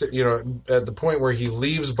expects to, you know, at the point where he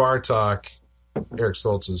leaves Bartok, Eric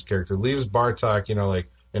Stoltz's character leaves Bartok, you know, like,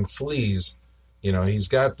 and flees. You know, he's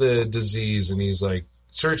got the disease and he's like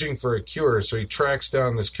searching for a cure, so he tracks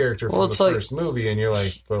down this character from the first movie, and you're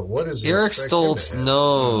like, but what is Eric Stoltz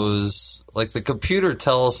knows, like, the computer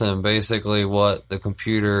tells him basically what the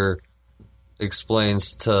computer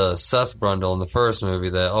explains to Seth Brundle in the first movie,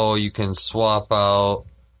 that, oh, you can swap out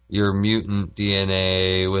your mutant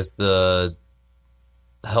DNA with the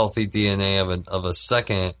healthy DNA of a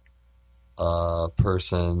second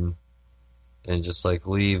person and just, like,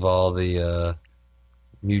 leave all the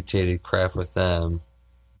mutated crap with them.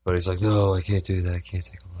 But he's like, no, I can't do that. I can't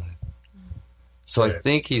take a life. So I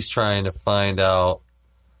think he's trying to find out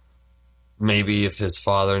maybe if his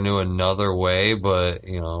father knew another way, but,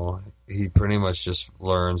 you know, he pretty much just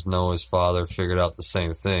learns, no, his father figured out the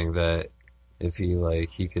same thing, that if he, like,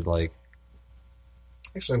 he could, like...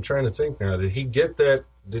 Actually, I'm trying to think now. Did he get that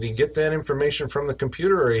information from the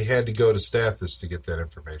computer, or he had to go to Stathis to get that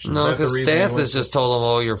information? No, because Stathis just told him,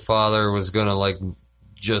 oh, your father was going to, like,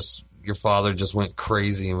 your father just went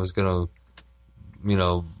crazy and was going to, you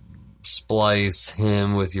know, splice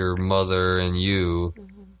him with your mother and you.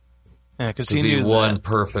 Yeah, because he knew one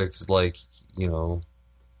perfect, like, you know...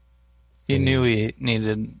 He knew he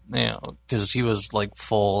needed, you know, because he was, like,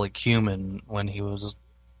 full, like, human when he was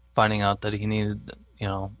finding out that he needed, you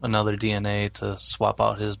know, another DNA to swap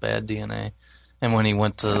out his bad DNA. And when he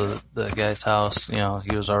went to the guy's house, you know,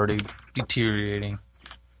 he was already deteriorating.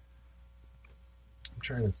 I'm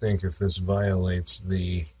trying to think if this violates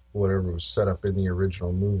the whatever was set up in the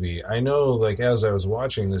original movie. I know, like, as I was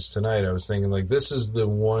watching this tonight, I was thinking, like, this is the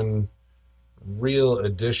one real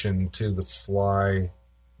addition to the Fly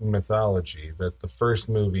mythology that the first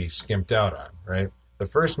movie skimped out on, right? The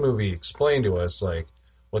first movie explained to us, like,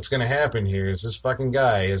 what's going to happen here is this fucking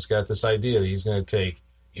guy has got this idea that he's going to take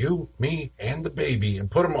you, me, and the baby and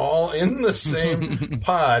put them all in the same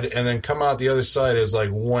pod and then come out the other side as, like,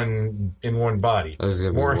 one in one body.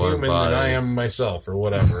 More human than I am myself or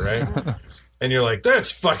whatever, right? And you're like,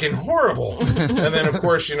 that's fucking horrible. And then, of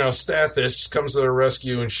course, you know, Stathis comes to the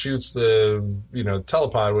rescue and shoots the, you know,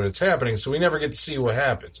 telepod when it's happening, so we never get to see what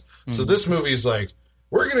happens. So this movie's like,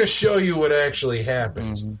 we're going to show you what actually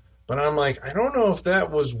happens. But I'm like, I don't know if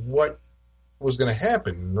that was what was going to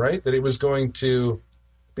happen, right? That it was going to...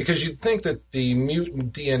 Because you'd think that the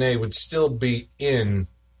mutant DNA would still be in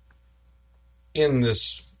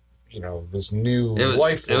this... You know, this new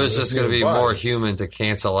life form. It was just going to be more human to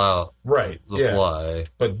cancel out the Fly.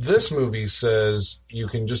 But this movie says you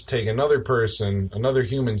can just take another person, another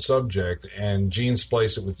human subject, and gene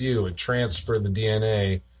splice it with you and transfer the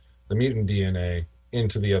DNA, the mutant DNA,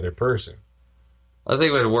 into the other person. I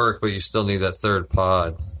think it would work, but you still need that third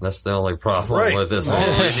pod. That's the only problem Right. with this.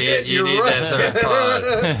 Oh, You need right. that third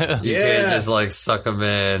pod. You Yeah. can't just like suck them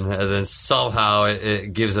in, and then somehow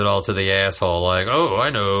it gives it all to the asshole. Like, oh,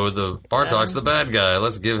 I know the Bartok's the bad guy.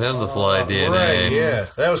 Let's give him the fly DNA. Right, yeah.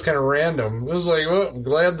 That was kind of random. It was like, well, I'm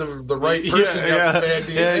glad the right person got the bad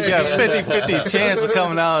DNA. Yeah, you got a 50-50 chance of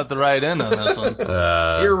coming out at the right end on this one.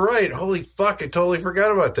 You're right. Holy fuck, I totally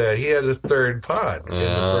forgot about that. He had a third pod in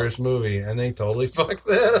the first movie, and they totally fucked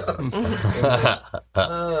that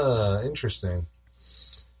up. Interesting.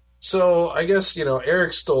 So I guess,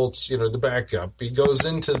 Eric Stoltz, to back up, he goes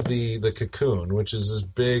into the cocoon, which is this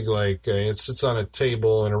big, it sits on a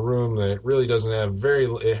table in a room that really doesn't have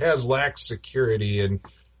it has lax security and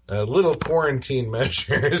little quarantine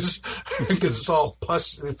measures because it's all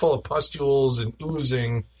full of pustules and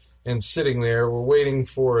oozing and sitting there. We're waiting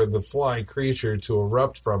for the fly creature to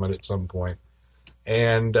erupt from it at some point.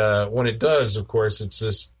 And when it does, of course, it's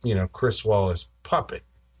this, Chris Wallace puppet.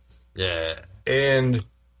 Yeah. And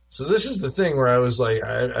so this is the thing where I was like,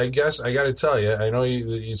 I guess I got to tell you, I know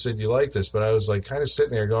you said you like this, but I was like kind of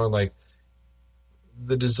sitting there going like,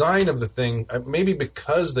 the design of the thing, maybe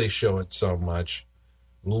because they show it so much,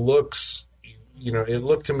 looks, it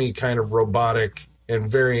looked to me kind of robotic and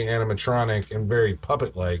very animatronic and very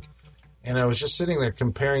puppet-like. And I was just sitting there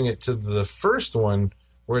comparing it to the first one,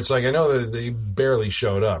 where it's like, I know that they barely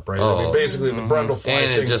showed up, right? I mean, basically the Brundlefly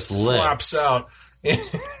and thing it just flops out.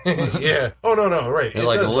 Yeah. Oh, no, right. It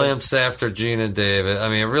limps after Gina Davis. I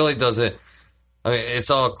mean, it really doesn't. I mean,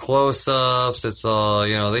 it's all close-ups. It's all,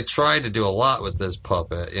 they tried to do a lot with this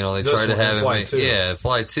puppet. They tried to have it Fly 2. Yeah,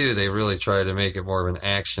 Fly 2, they really tried to make it more of an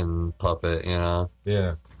action puppet, Yeah.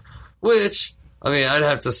 Which, I mean, I'd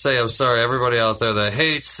have to say, I'm sorry, everybody out there that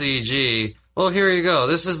hates CG. Well, here you go.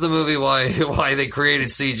 This is the movie why they created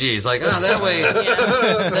CG. It's like, that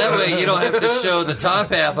way you don't have to show the top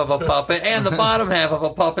half of a puppet and the bottom half of a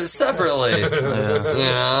puppet separately.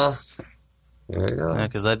 Yeah. There you go. Yeah,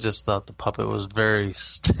 because I just thought the puppet was very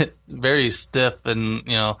stiff and,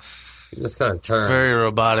 He just kind of turned. very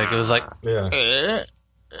robotic. It was like, Yeah. It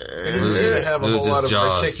didn't Lose seem to his- have a lose whole his lot of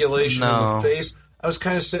jaws. articulation in No. the face. I was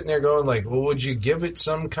kind of sitting there going like, well, would you give it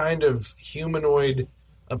some kind of humanoid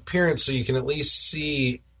appearance so you can at least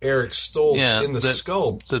see Eric Stoltz in the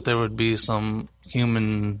sculpt? that there would be some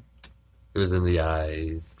human It was in the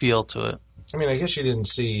eyes. feel to it. I mean, I guess you didn't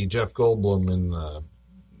see Jeff Goldblum in the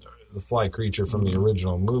fly creature from the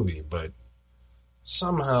original movie, but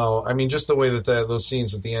somehow, I mean, just the way that those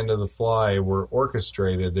scenes at the end of The Fly were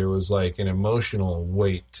orchestrated, there was like an emotional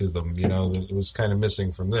weight to them, that it was kind of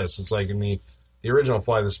missing from this. It's like in the original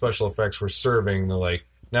Fly, the special effects were serving the like,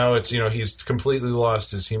 now it's, he's completely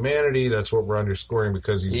lost his humanity. That's what we're underscoring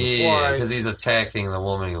because he's a fly. Because he's attacking the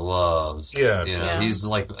woman he loves. Yeah. Yeah.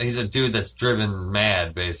 He's a dude that's driven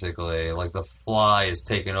mad, basically. Like the fly is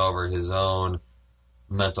taking over his own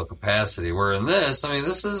mental capacity. Where in this, I mean,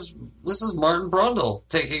 this is Martin Brundle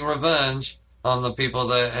taking revenge on the people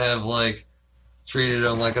that have like treated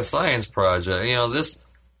him like a science project. This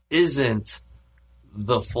isn't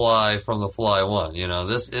the Fly from the Fly 1.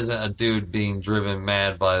 This isn't a dude being driven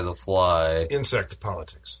mad by the fly. Insect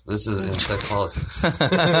politics. This is insect politics.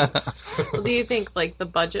 Do you think like the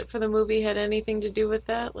budget for the movie had anything to do with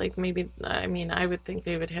that? Like maybe, I mean, I would think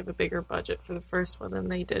they would have a bigger budget for the first one than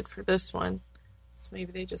they did for this one. So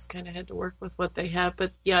maybe they just kind of had to work with what they had,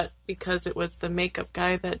 but yet because it was the makeup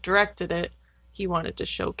guy that directed it, he wanted to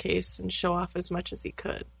showcase and show off as much as he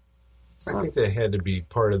could. I think that had to be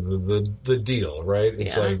part of the deal, right?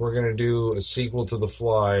 It's Yeah. like, we're going to do a sequel to The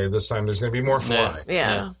Fly. This time there's going to be more fly,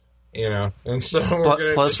 Yeah. And so we're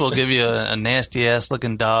gonna Plus, we'll give you a nasty ass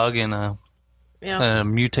looking dog and a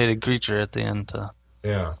mutated creature at the end.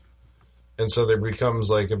 Yeah. And so there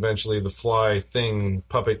becomes like eventually the fly thing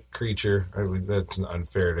puppet creature. I mean, that's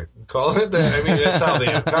unfair to call it that. I mean, that's how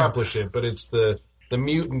they accomplish it, but it's the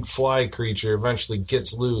mutant fly creature eventually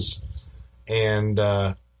gets loose, and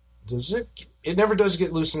it never does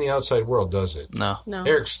get loose in the outside world, does it? No.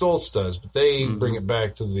 Eric Stoltz does, but they bring it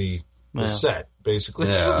back to the set, basically.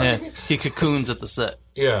 Yeah. Yeah, he cocoons at the set.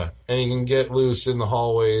 Yeah, and he can get loose in the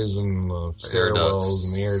hallways and the stairwells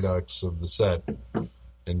and the air ducts of the set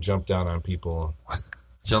and jump down on people.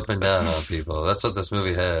 Jumping down on people. That's what this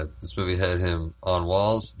movie had. This movie had him on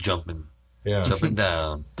walls, jumping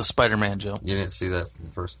down. The Spider-Man Joe. You didn't see that from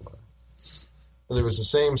the first one. There was the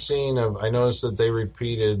same scene of, I noticed that they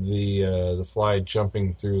repeated the fly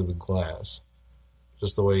jumping through the glass.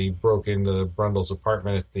 Just the way he broke into Brundle's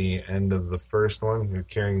apartment at the end of the first one. He was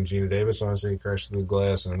carrying Gina Davis. I want to say he crashed through the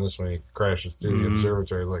glass, and this one he crashes through the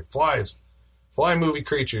observatory like flies. Fly movie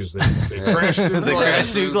creatures. They crash through They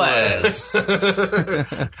crash through glass.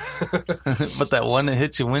 glass. But that one that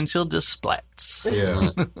hits your windshield just splats.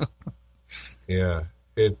 Yeah.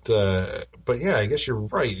 But yeah, I guess you're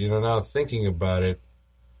right. Now thinking about it,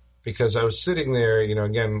 because I was sitting there,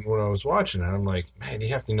 again, when I was watching it, I'm like, man, you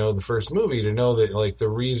have to know the first movie to know that, like, the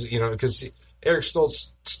reason, because Eric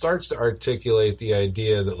Stoltz starts to articulate the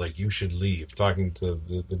idea that, like, you should leave, talking to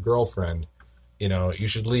the girlfriend, you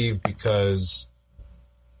should leave because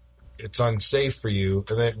it's unsafe for you.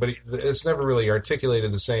 But it's never really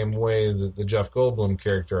articulated the same way that the Jeff Goldblum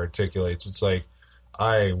character articulates. It's like,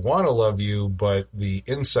 I want to love you, but the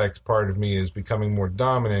insect part of me is becoming more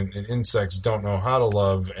dominant, and insects don't know how to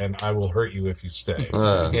love, and I will hurt you if you stay.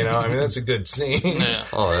 That's a good scene. Yeah.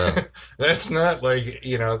 Oh, yeah. That's not like,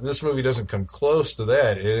 this movie doesn't come close to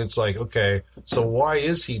that. And it's like, okay, so why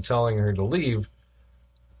is he telling her to leave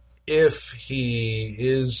if he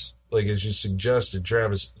is, like, as you suggested,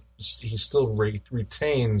 Travis, he still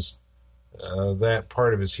retains that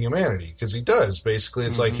part of his humanity? Because he does, basically.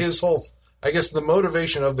 It's like his whole... I guess the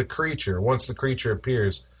motivation of the creature, once the creature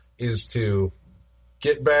appears, is to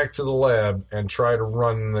get back to the lab and try to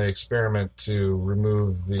run the experiment to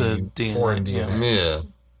remove the foreign DNA.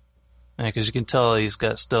 Yeah. Because you can tell he's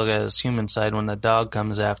still got his human side when the dog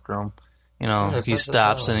comes after him. He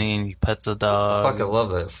stops and he pets the dog. I fucking love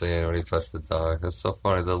that scene when he pets the dog. It's so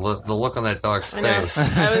funny. The look on that dog's face.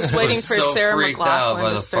 I was waiting for so Sarah freaked out McLachlan by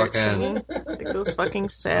to the start fucking- singing. Like those fucking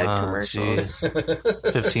sad commercials.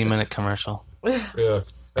 15-minute commercial. Yeah,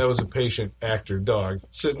 that was a patient actor dog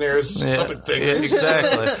sitting there as a puppet thing. Yeah,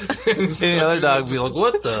 exactly. Any other dog would be like,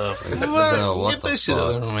 what the fuck? What Get the this shit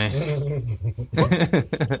fuck? out of me.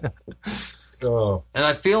 Oh, And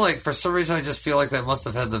I feel like, for some reason, I just feel like that must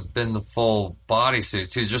have been the full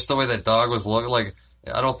bodysuit, too. Just the way that dog was looking. Like,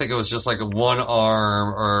 I don't think it was just like one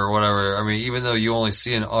arm or whatever. I mean, even though you only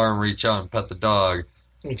see an arm reach out and pet the dog.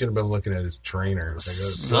 you could have been looking at his trainer.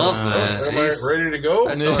 Something. Am I ready to go?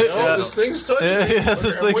 That No, dog's- this thing's touching me. Yeah,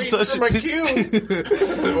 this I'm thing's waiting for my touching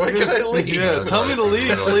cue. When can I leave? Yeah, tell me to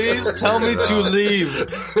leave, please. Tell me to leave.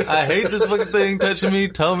 I hate this fucking thing touching me.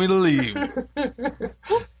 Tell me to leave.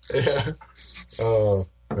 Yeah. Oh,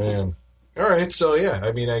 man. All right, so yeah,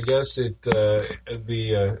 I mean, I guess you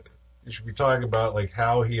should be talking about, like,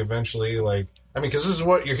 how he eventually, like, I mean, because this is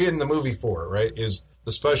what you're getting the movie for, right, is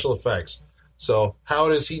the special effects. So how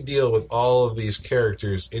does he deal with all of these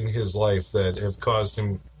characters in his life that have caused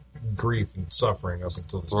him grief and suffering up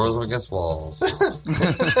until this Throws point? them against walls. Like,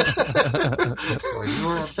 you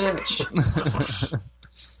are a bitch.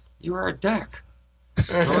 You are a dick.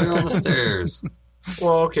 Throw you on the stairs.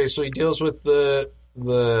 Well, okay, so he deals with the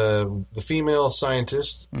female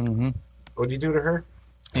scientist. Mm-hmm. What did he do to her?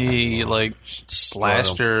 He, like,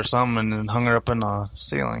 slashed her or something and then hung her up in the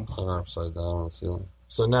ceiling. Hung her upside down on the ceiling.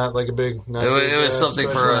 So not like a big... It was something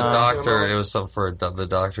for special a effects doctor. and all? It was something for the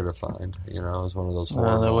doctor to find. It was one of those. There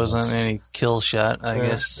horrible wasn't ones. any kill shot, I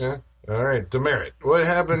guess. Yeah. All right, demerit. What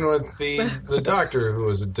happened with the doctor who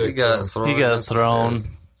was a dick? He got thrown. He got against the thrown.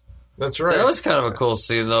 stairs. That's right. That was kind of a cool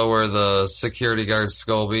scene, though, where the security guard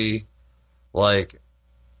Scobie, like,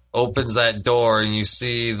 opens that door and you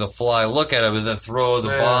see the fly look at him and then throw the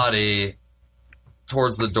body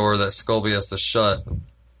towards the door that Scobie has to shut.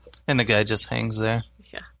 And the guy just hangs there.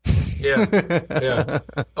 Yeah.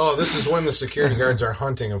 Oh, this is when the security guards are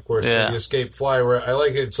hunting, of course, for the escaped fly. Where I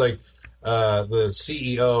like it, it's like the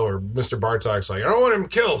CEO or Mr. Bartok's like, I don't want him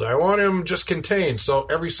killed. I want him just contained. So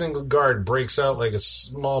every single guard breaks out like a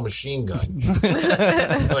small machine gun.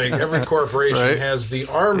 Like every corporation has the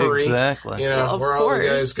armory. Exactly. Well, where all the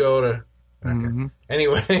guys go to. Okay. Mm-hmm.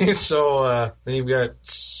 Anyway, so then you've got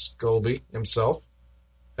Scobie himself.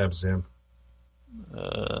 Happens to him.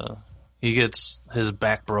 He gets his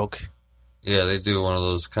back broke. Yeah, they do one of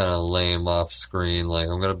those kind of lame off-screen, like,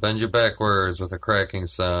 I'm going to bend you backwards with a cracking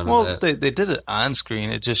sound. Well, they did it on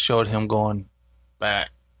screen. It just showed him going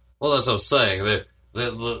back. Well, that's what I'm saying.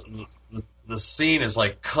 The scene is,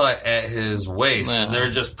 like, cut at his waist, and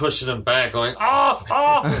they're just pushing him back, going,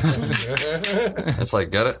 It's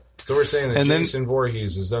like, get it? So we're saying that And then- Jason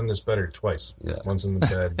Voorhees has done this better twice. Yeah. Once in the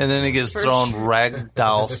bed. And then he gets thrown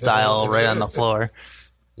ragdoll style right on the floor.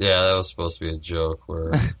 Yeah, that was supposed to be a joke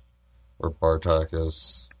where Bartok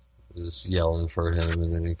is yelling for him,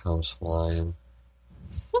 and then he comes flying.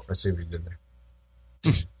 I see what you did there.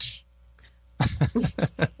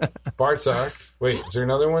 Bartok. Wait, is there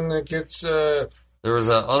another one that gets... There was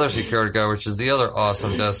that other security guy, which is the other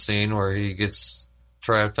awesome death scene where he gets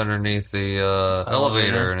trapped underneath the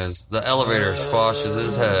elevator, and the elevator squashes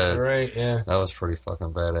his head. Right, yeah. That was pretty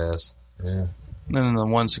fucking badass. Yeah. And then the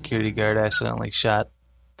one security guard accidentally shot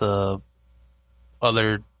the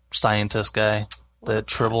other scientist guy, the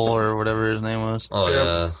Tribble or whatever his name was. Oh,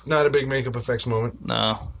 yeah. Not a big makeup effects moment.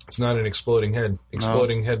 No. It's not an exploding head.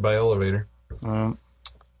 Exploding head by elevator. And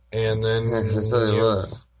then...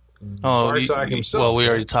 Bartok himself. Well, we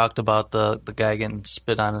already talked about the guy getting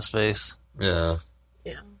spit on his face. Yeah.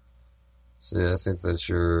 Yeah. So, yeah, I think that's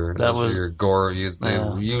your gore. They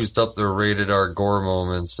used up their rated R gore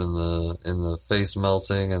moments in the face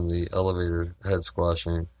melting and the elevator head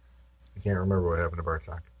squashing. I can't remember what happened to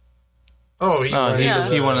Bartok. Oh,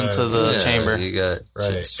 he went into the chamber. He got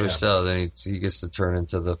switched out. Then he gets to turn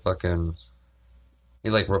into the fucking...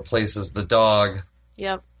 He, like, replaces the dog.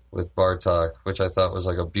 Yep. With Bartok, which I thought was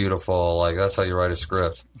like a beautiful, like, that's how you write a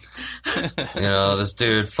script. This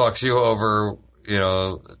dude fucks you over,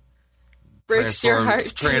 breaks your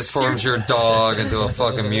heart, transforms your dog into a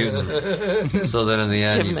fucking mutant. So then in the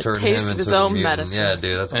end, you turn him into his own a mutant. medicine. Yeah,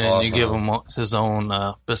 dude, that's and awesome. And you give him his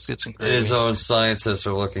own biscuits and gravy. His own scientists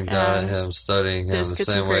are looking down at him, studying him the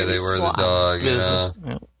same way they were the dog.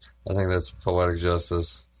 I think that's poetic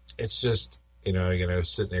justice. It's just... I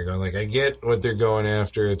was sitting there going, like, I get what they're going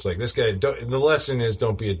after. It's like, this guy, the lesson is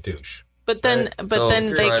don't be a douche. But then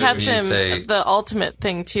they kept him, the ultimate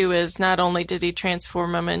thing, too, is not only did he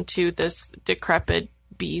transform him into this decrepit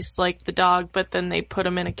beast like the dog, but then they put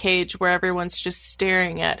him in a cage where everyone's just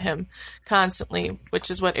staring at him constantly,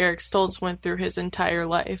 which is what Eric Stoltz went through his entire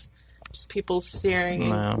life. Just people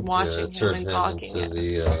staring and watching him and gawking at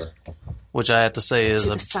him. Which I have to say is,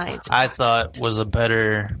 I thought was a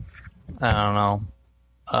better... I don't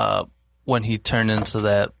know, when he turned into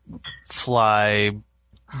that fly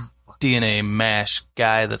DNA mash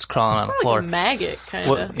guy that's crawling on the floor. Like a maggot, kind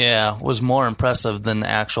of. Was more impressive than the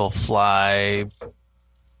actual fly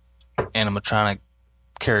animatronic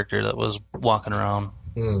character that was walking around.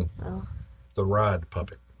 The Rod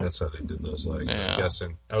puppet. That's how they did those legs, I'm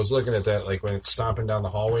guessing. I was looking at that, like, when it's stomping down the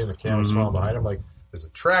hallway and the camera's falling behind him, like, there's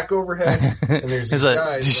a track overhead, and there's these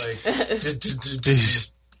guys, like...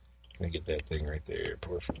 I get that thing right there.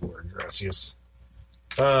 Por favor, gracias.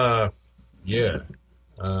 There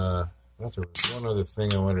was one other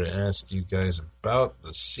thing I wanted to ask you guys about the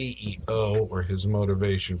CEO or his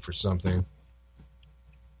motivation for something,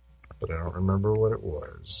 but I don't remember what it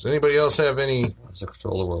was. Anybody else have any? Just to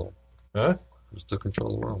control the world. Huh? Just to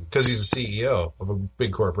control the world. Because he's a CEO of a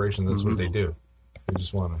big corporation. That's what they do. They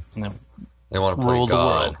just want to. They want to rule the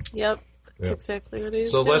world. Yep, that's exactly what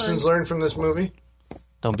he's doing. So lessons learned from this movie.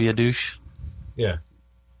 Don't be a douche. Yeah.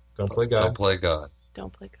 Don't play God. Don't play God.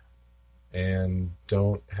 Don't play God. And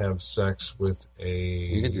don't have sex with a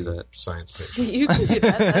you can do that. Science patient. You can do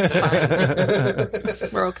that. That's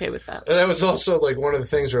fine. We're okay with that. And that was also like one of the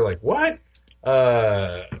things where like, what?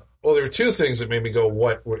 Well, there were two things that made me go,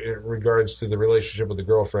 what, in regards to the relationship with the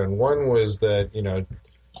girlfriend. One was that,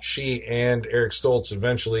 she and Eric Stoltz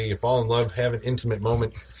eventually fall in love, have an intimate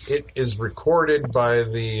moment. It is recorded by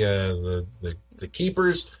the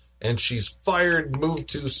keepers, and she's fired, moved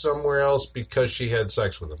to somewhere else because she had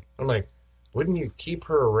sex with him. I'm like, wouldn't you keep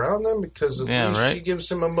her around then? Because at least she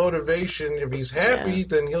gives him a motivation. If he's happy,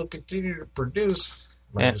 then he'll continue to produce.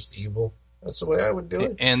 Am I just evil? That's the way I would do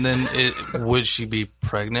it. And then would she be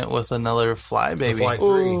pregnant with another fly baby? The Fly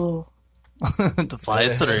 3. The Fly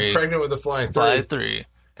 3. Pregnant with the Fly 3. Fly 3.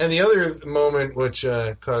 And the other moment, which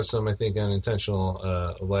caused some, I think, unintentional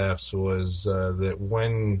laughs, was that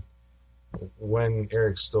when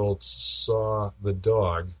Eric Stoltz saw the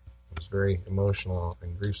dog, he was very emotional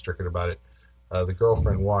and grief-stricken about it. The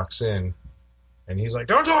girlfriend walks in, and he's like,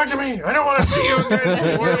 "Don't talk to me! I don't want to see you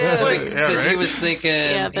again." Because he was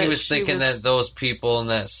thinking, that those people in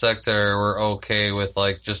that sector were okay with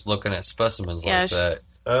like just looking at specimens like that.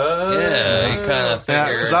 He kind of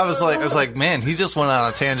figured. Because I was like, man, he just went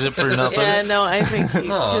on a tangent for nothing. I think he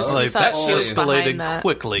that escalated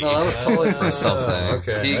quickly. No, that was totally for something.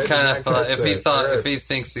 Okay. He kind of thought if he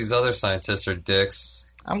thinks these other scientists are dicks,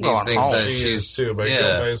 I'm going home. That she's too by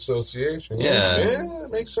association. Yeah,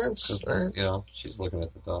 it makes sense. Right. She's looking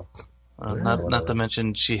at the dog. Not to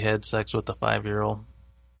mention she had sex with a 5-year-old.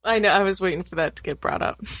 I know. I was waiting for that to get brought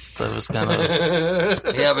up. That was kind of...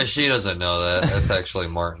 Yeah, but she doesn't know that. That's actually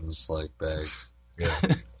Martin's, bag. Yeah.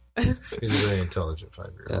 He's a very intelligent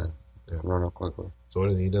 5-year-old. Yeah. Run up quickly. So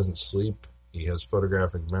he doesn't sleep. He has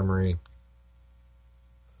photographic memory.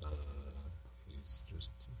 He's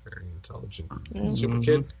just very intelligent.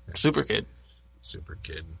 Mm-hmm. Super kid.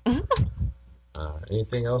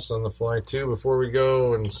 Anything else on the Fly 2 before we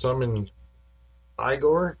go and summon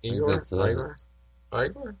Igor?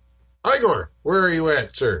 Igor, where are you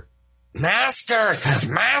at, sir? Masters,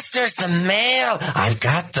 the mail. I've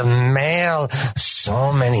got the mail.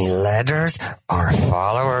 So many letters. Our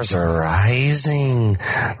followers are rising.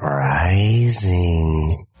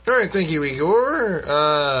 All right, thank you, Igor.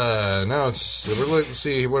 Now let's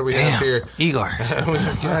see what do we have here. Igor.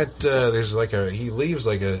 We've got there's like he leaves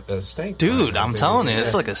like a stank. Dude, I'm telling you,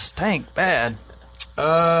 it's like a stank bad.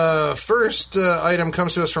 First item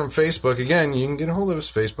comes to us from Facebook. Again, you can get a hold of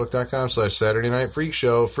us, facebook.com/Saturday Night Freak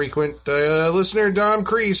Show. Frequent listener Dom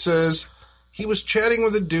Cree says he was chatting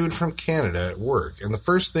with a dude from Canada at work, and the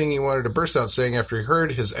first thing he wanted to burst out saying after he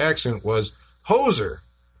heard his accent was hoser.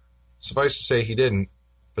 Suffice to say, he didn't,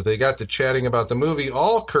 but they got to chatting about the movie,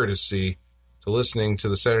 all courtesy to listening to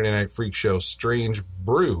the Saturday Night Freak Show Strange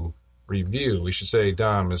Brew review. We should say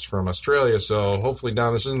Dom is from Australia, so hopefully,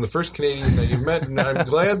 Dom, this isn't the first Canadian that you've met, and I'm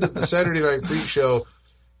glad that the Saturday Night Freak Show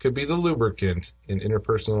could be the lubricant in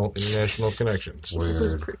interpersonal international connections.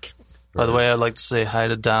 Weird. By the way, I'd like to say hi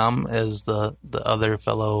to Dom as the other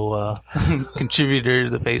fellow contributor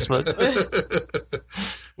to Facebook.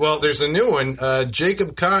 Well, there's a new one,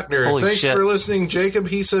 Jacob Cotner. Holy Thanks shit. for listening, Jacob.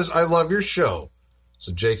 He says, I love your show.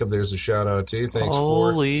 So, Jacob, there's a shout-out to you. Thanks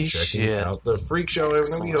Holy for checking shit. out the Freak Show. And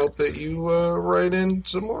we hope that you write in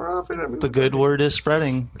some more often. I mean, The good word is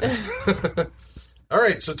spreading. all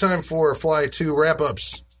right, so time for Fly 2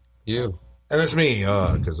 wrap-ups. You. And that's me,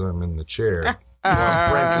 because I'm in the chair. While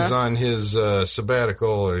Brent is on his sabbatical,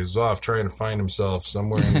 or he's off trying to find himself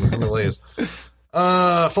somewhere in the Himalayas.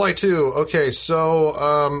 Fly 2. Okay, so,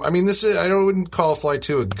 I mean, I wouldn't call Fly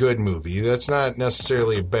 2 a good movie. That's not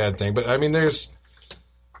necessarily a bad thing. But, I mean,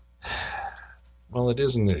 well, it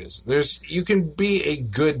is and it isn't. You can be a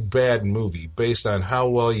good, bad movie based on how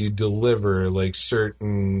well you deliver, like,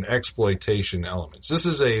 certain exploitation elements. This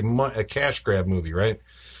is a cash grab movie, right?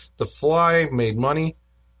 The Fly made money.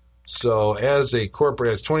 So as a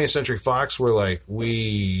corporate, as 20th Century Fox, we're like,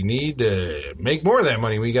 we need to make more of that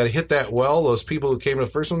money. We got to hit that well. Those people who came to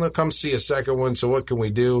the first one, they'll come see a second one. So what can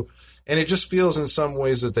we do? And it just feels in some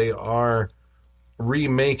ways that they are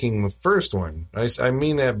remaking the first one. I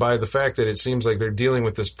mean that by the fact that it seems like they're dealing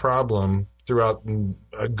with this problem throughout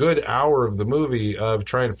a good hour of the movie of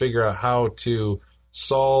trying to figure out how to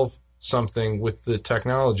solve something with the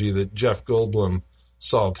technology that Jeff Goldblum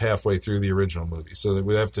solved halfway through the original movie. So that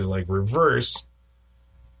we have to like reverse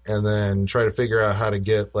and then try to figure out how to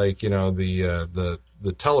get like, you know, the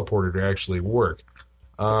teleporter to actually work.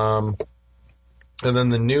 And then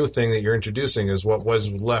the new thing that you're introducing is what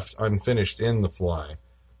was left unfinished in The Fly.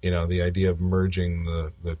 You know, the idea of merging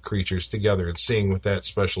the creatures together and seeing what that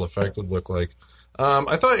special effect would look like.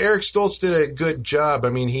 I thought Eric Stoltz did a good job.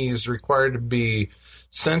 I mean, he's required to be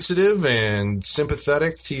sensitive and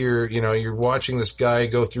sympathetic to you're watching this guy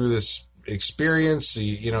go through this experience.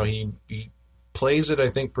 He plays it, I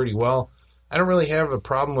think, pretty well. I don't really have a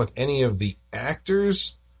problem with any of the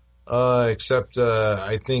actors. Except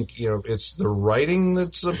I think, it's the writing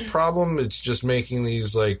that's a problem. It's just making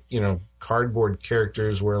these, like, cardboard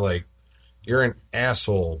characters where, like, you're an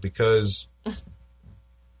asshole because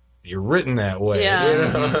you're written that way.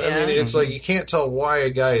 Yeah. I mean, it's like you can't tell why a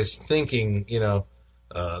guy is thinking,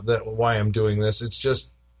 that why I'm doing this. It's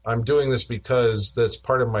just I'm doing this because that's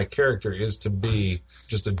part of my character is to be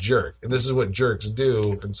just a jerk. And this is what jerks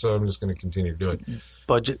do, and so I'm just going to continue to do it.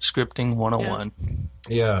 Budget scripting 101.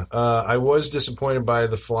 Yeah, I was disappointed by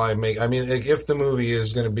The Fly. I mean, if the movie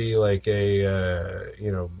is going to be like a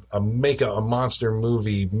monster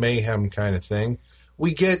movie mayhem kind of thing,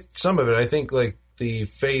 we get some of it. I think like the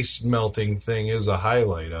face melting thing is a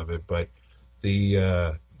highlight of it, but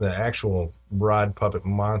the actual rod puppet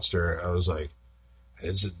monster, I was like,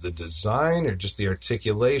 is it the design or just the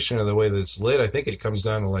articulation or the way that it's lit? I think it comes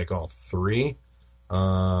down to like all three.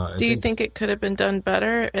 Do you think it could have been done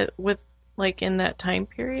better with like in that time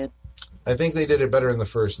period? I think they did it better in the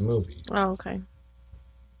first movie. Oh, okay.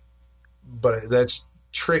 But that's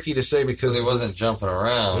tricky to say because he wasn't jumping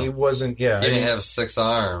around. He wasn't. Yeah, he didn't have 6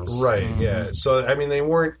 arms. Right. Yeah. So I mean, they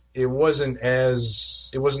weren't. It wasn't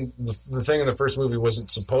the thing in the first movie wasn't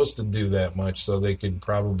supposed to do that much, so they could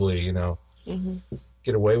probably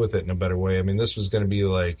get away with it in a better way. I mean, this was going to be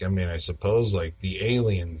like, I suppose like the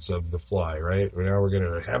aliens of The Fly, right? Now we're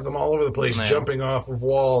going to have them all over the place, jumping off of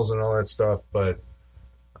walls and all that stuff. But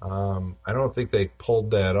I don't think they pulled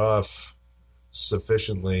that off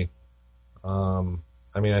sufficiently.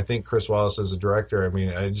 I think Chris Wallace as a director,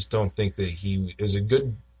 I just don't think that he is a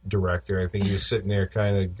good director. I think he was sitting there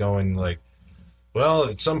kind of going like, well,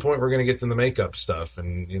 at some point we're going to get to the makeup stuff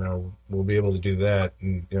and, we'll be able to do that.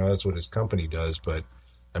 And, that's what his company does. But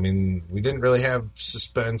I mean, we didn't really have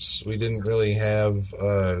suspense. We didn't really have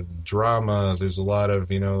drama. There's a lot of,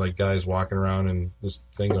 like guys walking around and this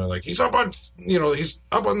thing going like, he's up on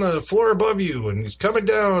the floor above you and he's coming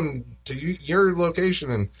down to your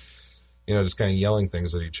location and, just kind of yelling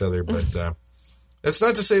things at each other. But that's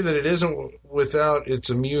not to say that it isn't without its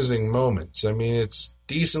amusing moments. I mean, it's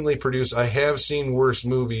decently produced. I have seen worse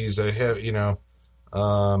movies. I have,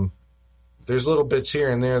 there's little bits here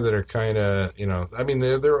and there that are kind of, I mean,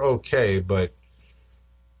 they're okay, but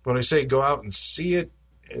when I say go out and see it,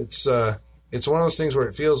 it's one of those things where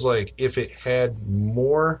it feels like if it had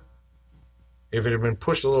more, if it had been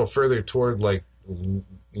pushed a little further toward like,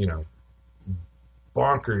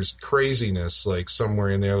 bonkers craziness, like somewhere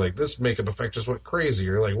in there, like this makeup effect just went crazy,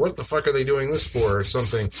 or like, what the fuck are they doing this for, or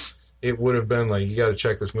something, it would have been like, you got to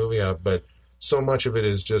check this movie out. But so much of it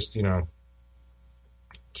is just,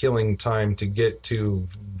 killing time to get to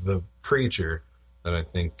the creature that I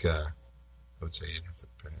think I would say you'd have to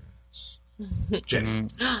pass. Jenny.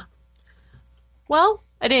 Well,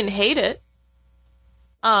 I didn't hate it.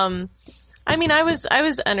 I mean, it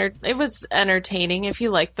was entertaining. If you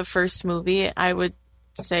liked the first movie, I would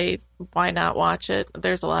say why not watch it.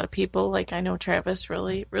 There's a lot of people, like I know Travis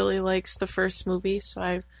really, really likes the first movie,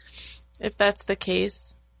 so if that's the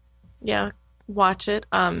case, yeah, watch it.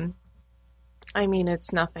 I mean,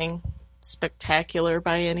 it's nothing spectacular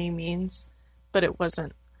by any means, but it was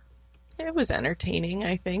entertaining,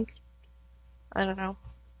 I think. I don't know.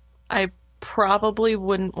 I probably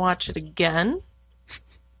wouldn't watch it again,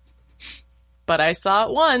 but I saw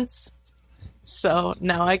it once, so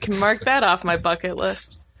now I can mark that off my bucket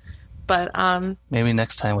list. But maybe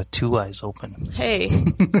next time with two eyes open. Hey.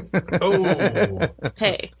 Oh.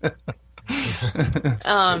 Hey.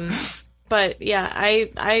 But yeah,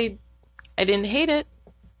 I didn't hate it,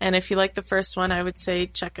 and if you like the first one, I would say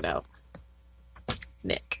check it out.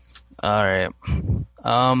 Nick. All right.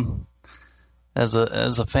 As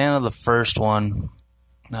a fan of the first one,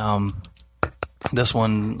 this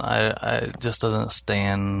one I just doesn't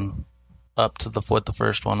stand up to what the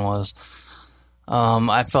first one was.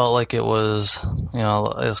 I felt like it was,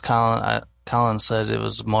 as Colin said, it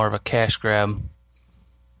was more of a cash grab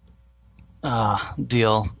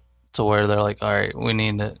deal, to where they're like, all right, we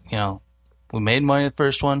need to, we made money the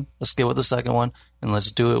first one, let's get with the second one, and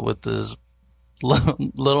let's do it with as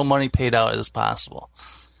little money paid out as possible.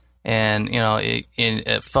 And,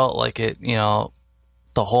 it felt like it, the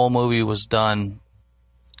whole movie was done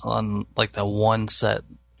on like the one set,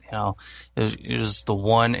 it was the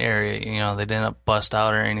one area, they didn't bust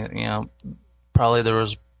out or anything, probably there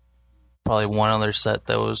was one other set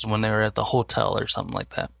that was when they were at the hotel or something like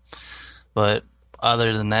that. But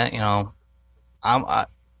other than that,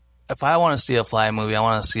 if I want to see a Fly movie, I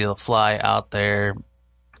want to see the Fly out there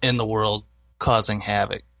in the world causing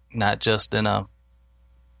havoc, not just in a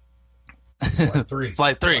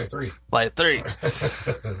Flight 3.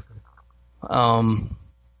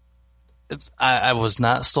 I was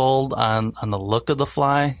not sold on the look of the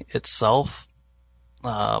Fly itself.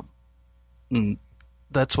 That's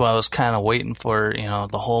what I was kind of waiting for.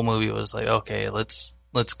 The whole movie was like, okay, let's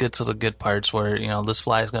get to the good parts where this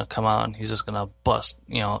Fly is going to come out and he's just going to bust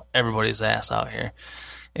everybody's ass out here.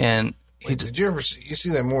 And did you ever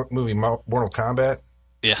see that movie Mortal Kombat?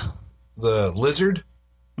 Yeah, the lizard.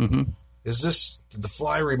 Mm-hmm. Did the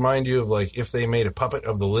Fly remind you of like if they made a puppet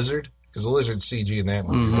of the lizard? Because the lizard's CG in that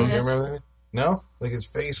movie. Mm-hmm. Don't you remember that? No? Like his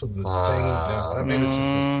face with the thing? No, maybe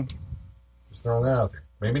it's just throwing that out there.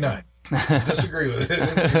 Maybe not. Disagree with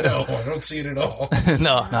it. No, I don't see it at all.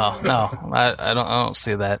 No. I don't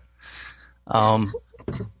see that.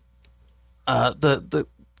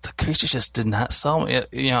 The creature just did not sell me.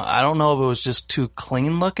 I don't know if it was just too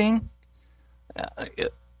clean looking. I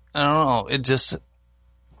don't know. It just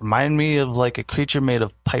reminded me of like a creature made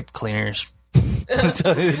of pipe cleaners. To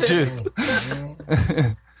tell you the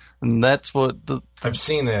truth. And that's what I've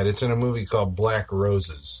seen that. It's in a movie called Black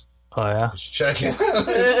Roses. Oh yeah. Just check it.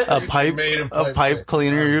 A pipe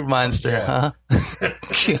cleaner monster, yeah.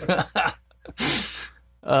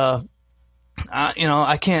 Huh?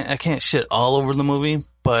 I can't shit all over the movie,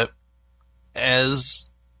 but as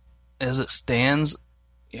it stands,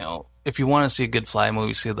 if you want to see a good Fly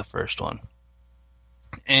movie, see the first one.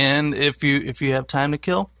 And if you have time to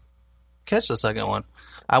kill, catch the second one.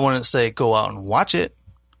 I wouldn't say go out and watch it,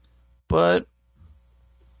 but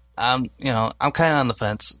I'm kind of on the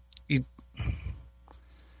fence.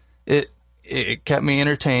 It kept me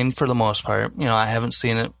entertained for the most part. I haven't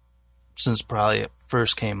seen it since probably it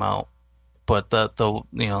first came out, but the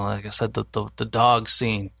like I said, the dog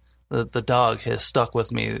scene, the dog has stuck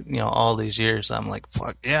with me, all these years. I'm like,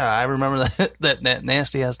 fuck yeah, I remember that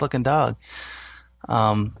nasty ass looking dog.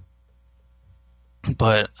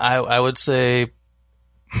 But I would say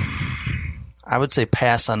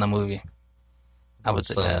pass on the movie. I would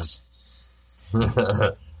say pass.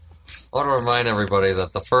 I want to remind everybody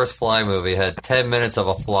that the first Fly movie had 10 minutes of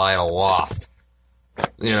a fly and a waft.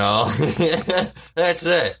 That's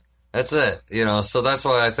it. So that's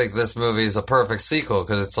why I think this movie is a perfect sequel,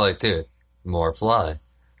 because it's like, dude, more Fly.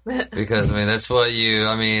 Because, that's what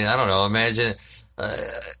I don't know, imagine,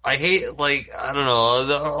 I hate, I don't know,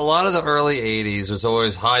 a lot of the early 80s was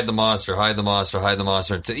always hide the monster.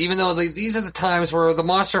 Even though these are the times where the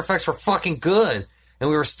monster effects were fucking good, and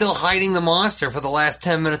we were still hiding the monster for the last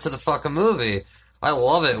 10 minutes of the fucking movie. I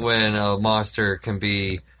love it when a monster can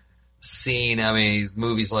be seen.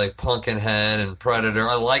 Movies like Pumpkinhead and Predator,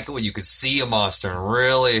 I like it when you could see a monster and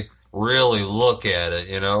really, really look at it,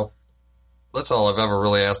 That's all I've ever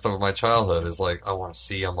really asked of my childhood is I want to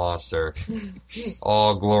see a monster.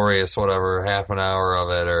 All glorious, whatever, half an hour of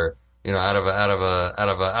it, or, out of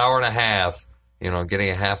an hour and a half, getting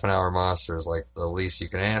a half an hour monster is the least you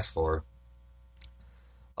can ask for.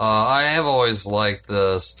 I have always liked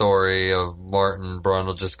the story of Martin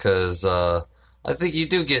Brundle just because, I think you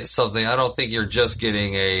do get something. I don't think you're just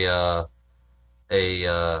getting a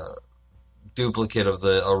duplicate of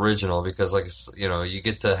the original, because you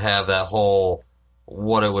get to have that whole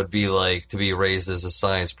what it would be like to be raised as a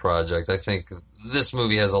science project. I think this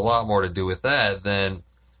movie has a lot more to do with that than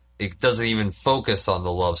it doesn't even focus on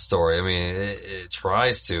the love story. It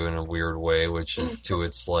tries to in a weird way, which to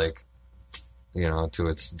its to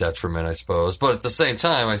its detriment, I suppose. But at the same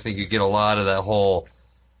time, I think you get a lot of that whole.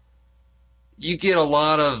 You get a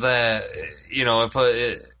lot of that,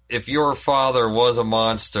 if your father was a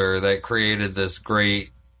monster that created this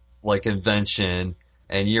great, invention,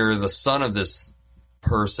 and you're the son of this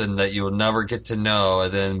person that you'll never get to know,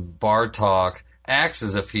 and then Bartok acts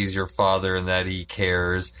as if he's your father and that he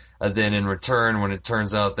cares, and then in return, when it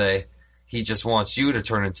turns out that he just wants you to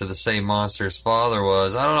turn into the same monster his father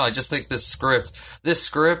was, I don't know, I just think this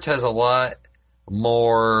script has a lot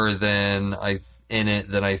more in it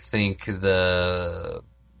than I think the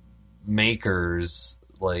makers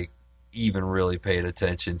even really paid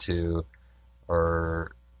attention to,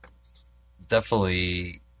 or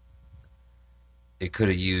definitely it could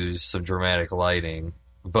have used some dramatic lighting,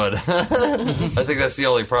 but I think that's the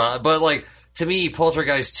only problem. But to me,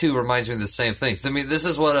 Poltergeist 2 reminds me of the same thing. To me, this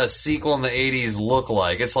is what a sequel in the 80s looked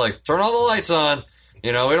like. It's turn all the lights on.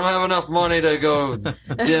 We don't have enough money to go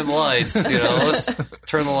dim lights. Let's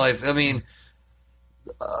turn the lights.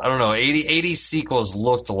 I don't know. 80s sequels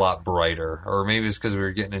looked a lot brighter, or maybe it's because we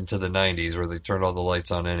were getting into the 90s where they turned all the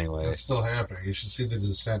lights on anyway. That's still happening. You should see The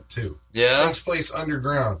Descent too. Yeah, it takes place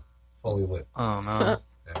underground, fully lit. Oh no.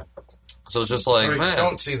 Yeah. So it's just man.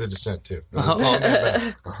 Don't see The Descent too.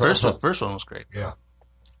 First one was great. Yeah.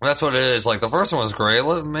 That's what it is. The first one was great.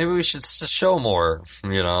 Maybe we should show more.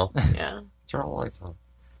 Yeah. Turn all the lights on.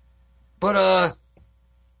 But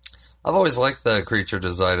I've always liked the creature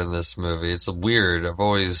design in this movie. It's weird. I've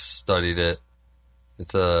always studied it.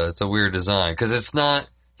 It's a weird design because it's not.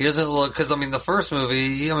 He doesn't look. Because the first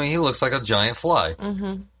movie. He looks like a giant fly.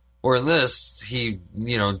 Mm-hmm. Where in this, he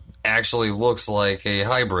actually looks like a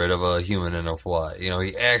hybrid of a human and a fly.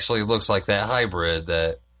 He actually looks like that hybrid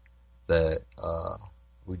that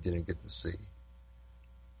we didn't get to see.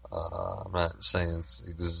 I'm not saying it's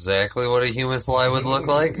exactly what a human fly would look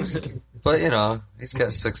like, but he's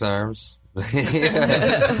got 6 arms.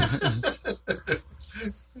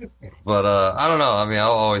 But I don't know.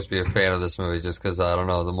 I'll always be a fan of this movie just because I don't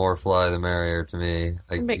know. The more Fly, the merrier to me.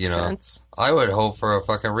 Makes sense. I would hope for a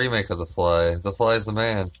fucking remake of The Fly. The Fly's the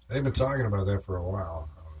man. They've been talking about that for a while,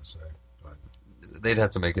 I would say. But they'd have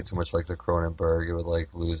to make it too much like the Cronenberg. It would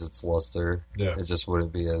lose its luster. Yeah. It just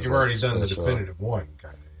wouldn't be as. You've already done the definitive one,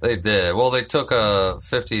 kind of. They did. Well, they took a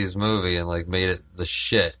 50s movie and made it the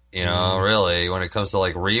shit. Really, when it comes to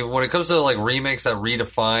remakes that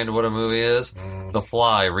redefined what a movie is, The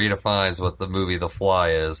Fly redefines what the movie The Fly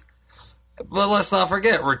is. But let's not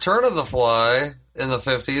forget, Return of the Fly in the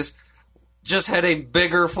 50s just had a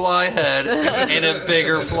bigger fly head and a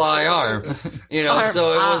bigger fly arm. So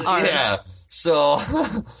it was yeah. So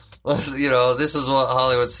this is what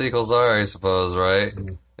Hollywood sequels are, I suppose, right?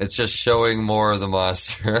 It's just showing more of the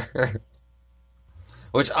monster.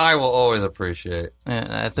 Which I will always appreciate.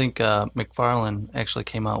 And I think McFarlane actually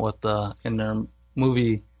came out with in their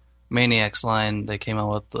movie Maniacs line, they came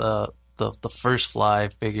out with the first Fly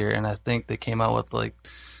figure, and I think they came out with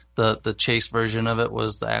the chase version of it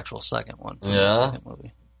was the actual second one. Yeah. The second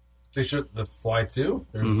movie. They should the Fly 2?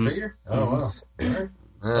 There's a figure? Oh, wow. All right.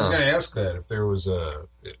 I was going to ask that if there was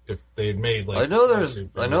if they had made like. I know there's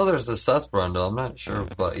the Seth Brundle. I'm not sure,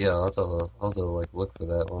 but yeah, I'll have to like look for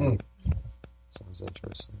that one. Sounds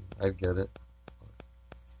interesting. I'd get it.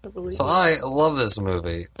 So I love this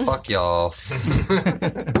movie. Fuck y'all.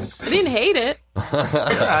 I didn't hate it.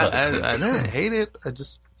 I didn't hate it. I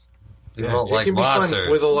just You don't it like can be monsters.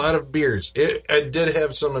 fun with a lot of beers. It did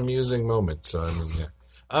have some amusing moments. So I mean,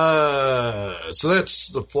 yeah. So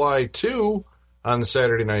that's The Fly 2 on the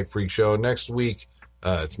Saturday Night Freak Show. Next week,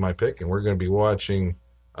 it's my pick, and we're going to be watching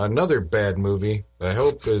another bad movie that I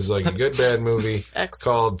hope is like a good bad movie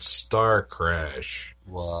called Star Crash.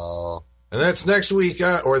 Wow. And that's next week,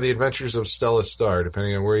 or The Adventures of Stella Star,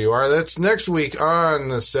 depending on where you are. That's next week on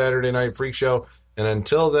the Saturday Night Freak Show. And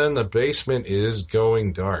until then, the basement is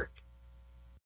going dark.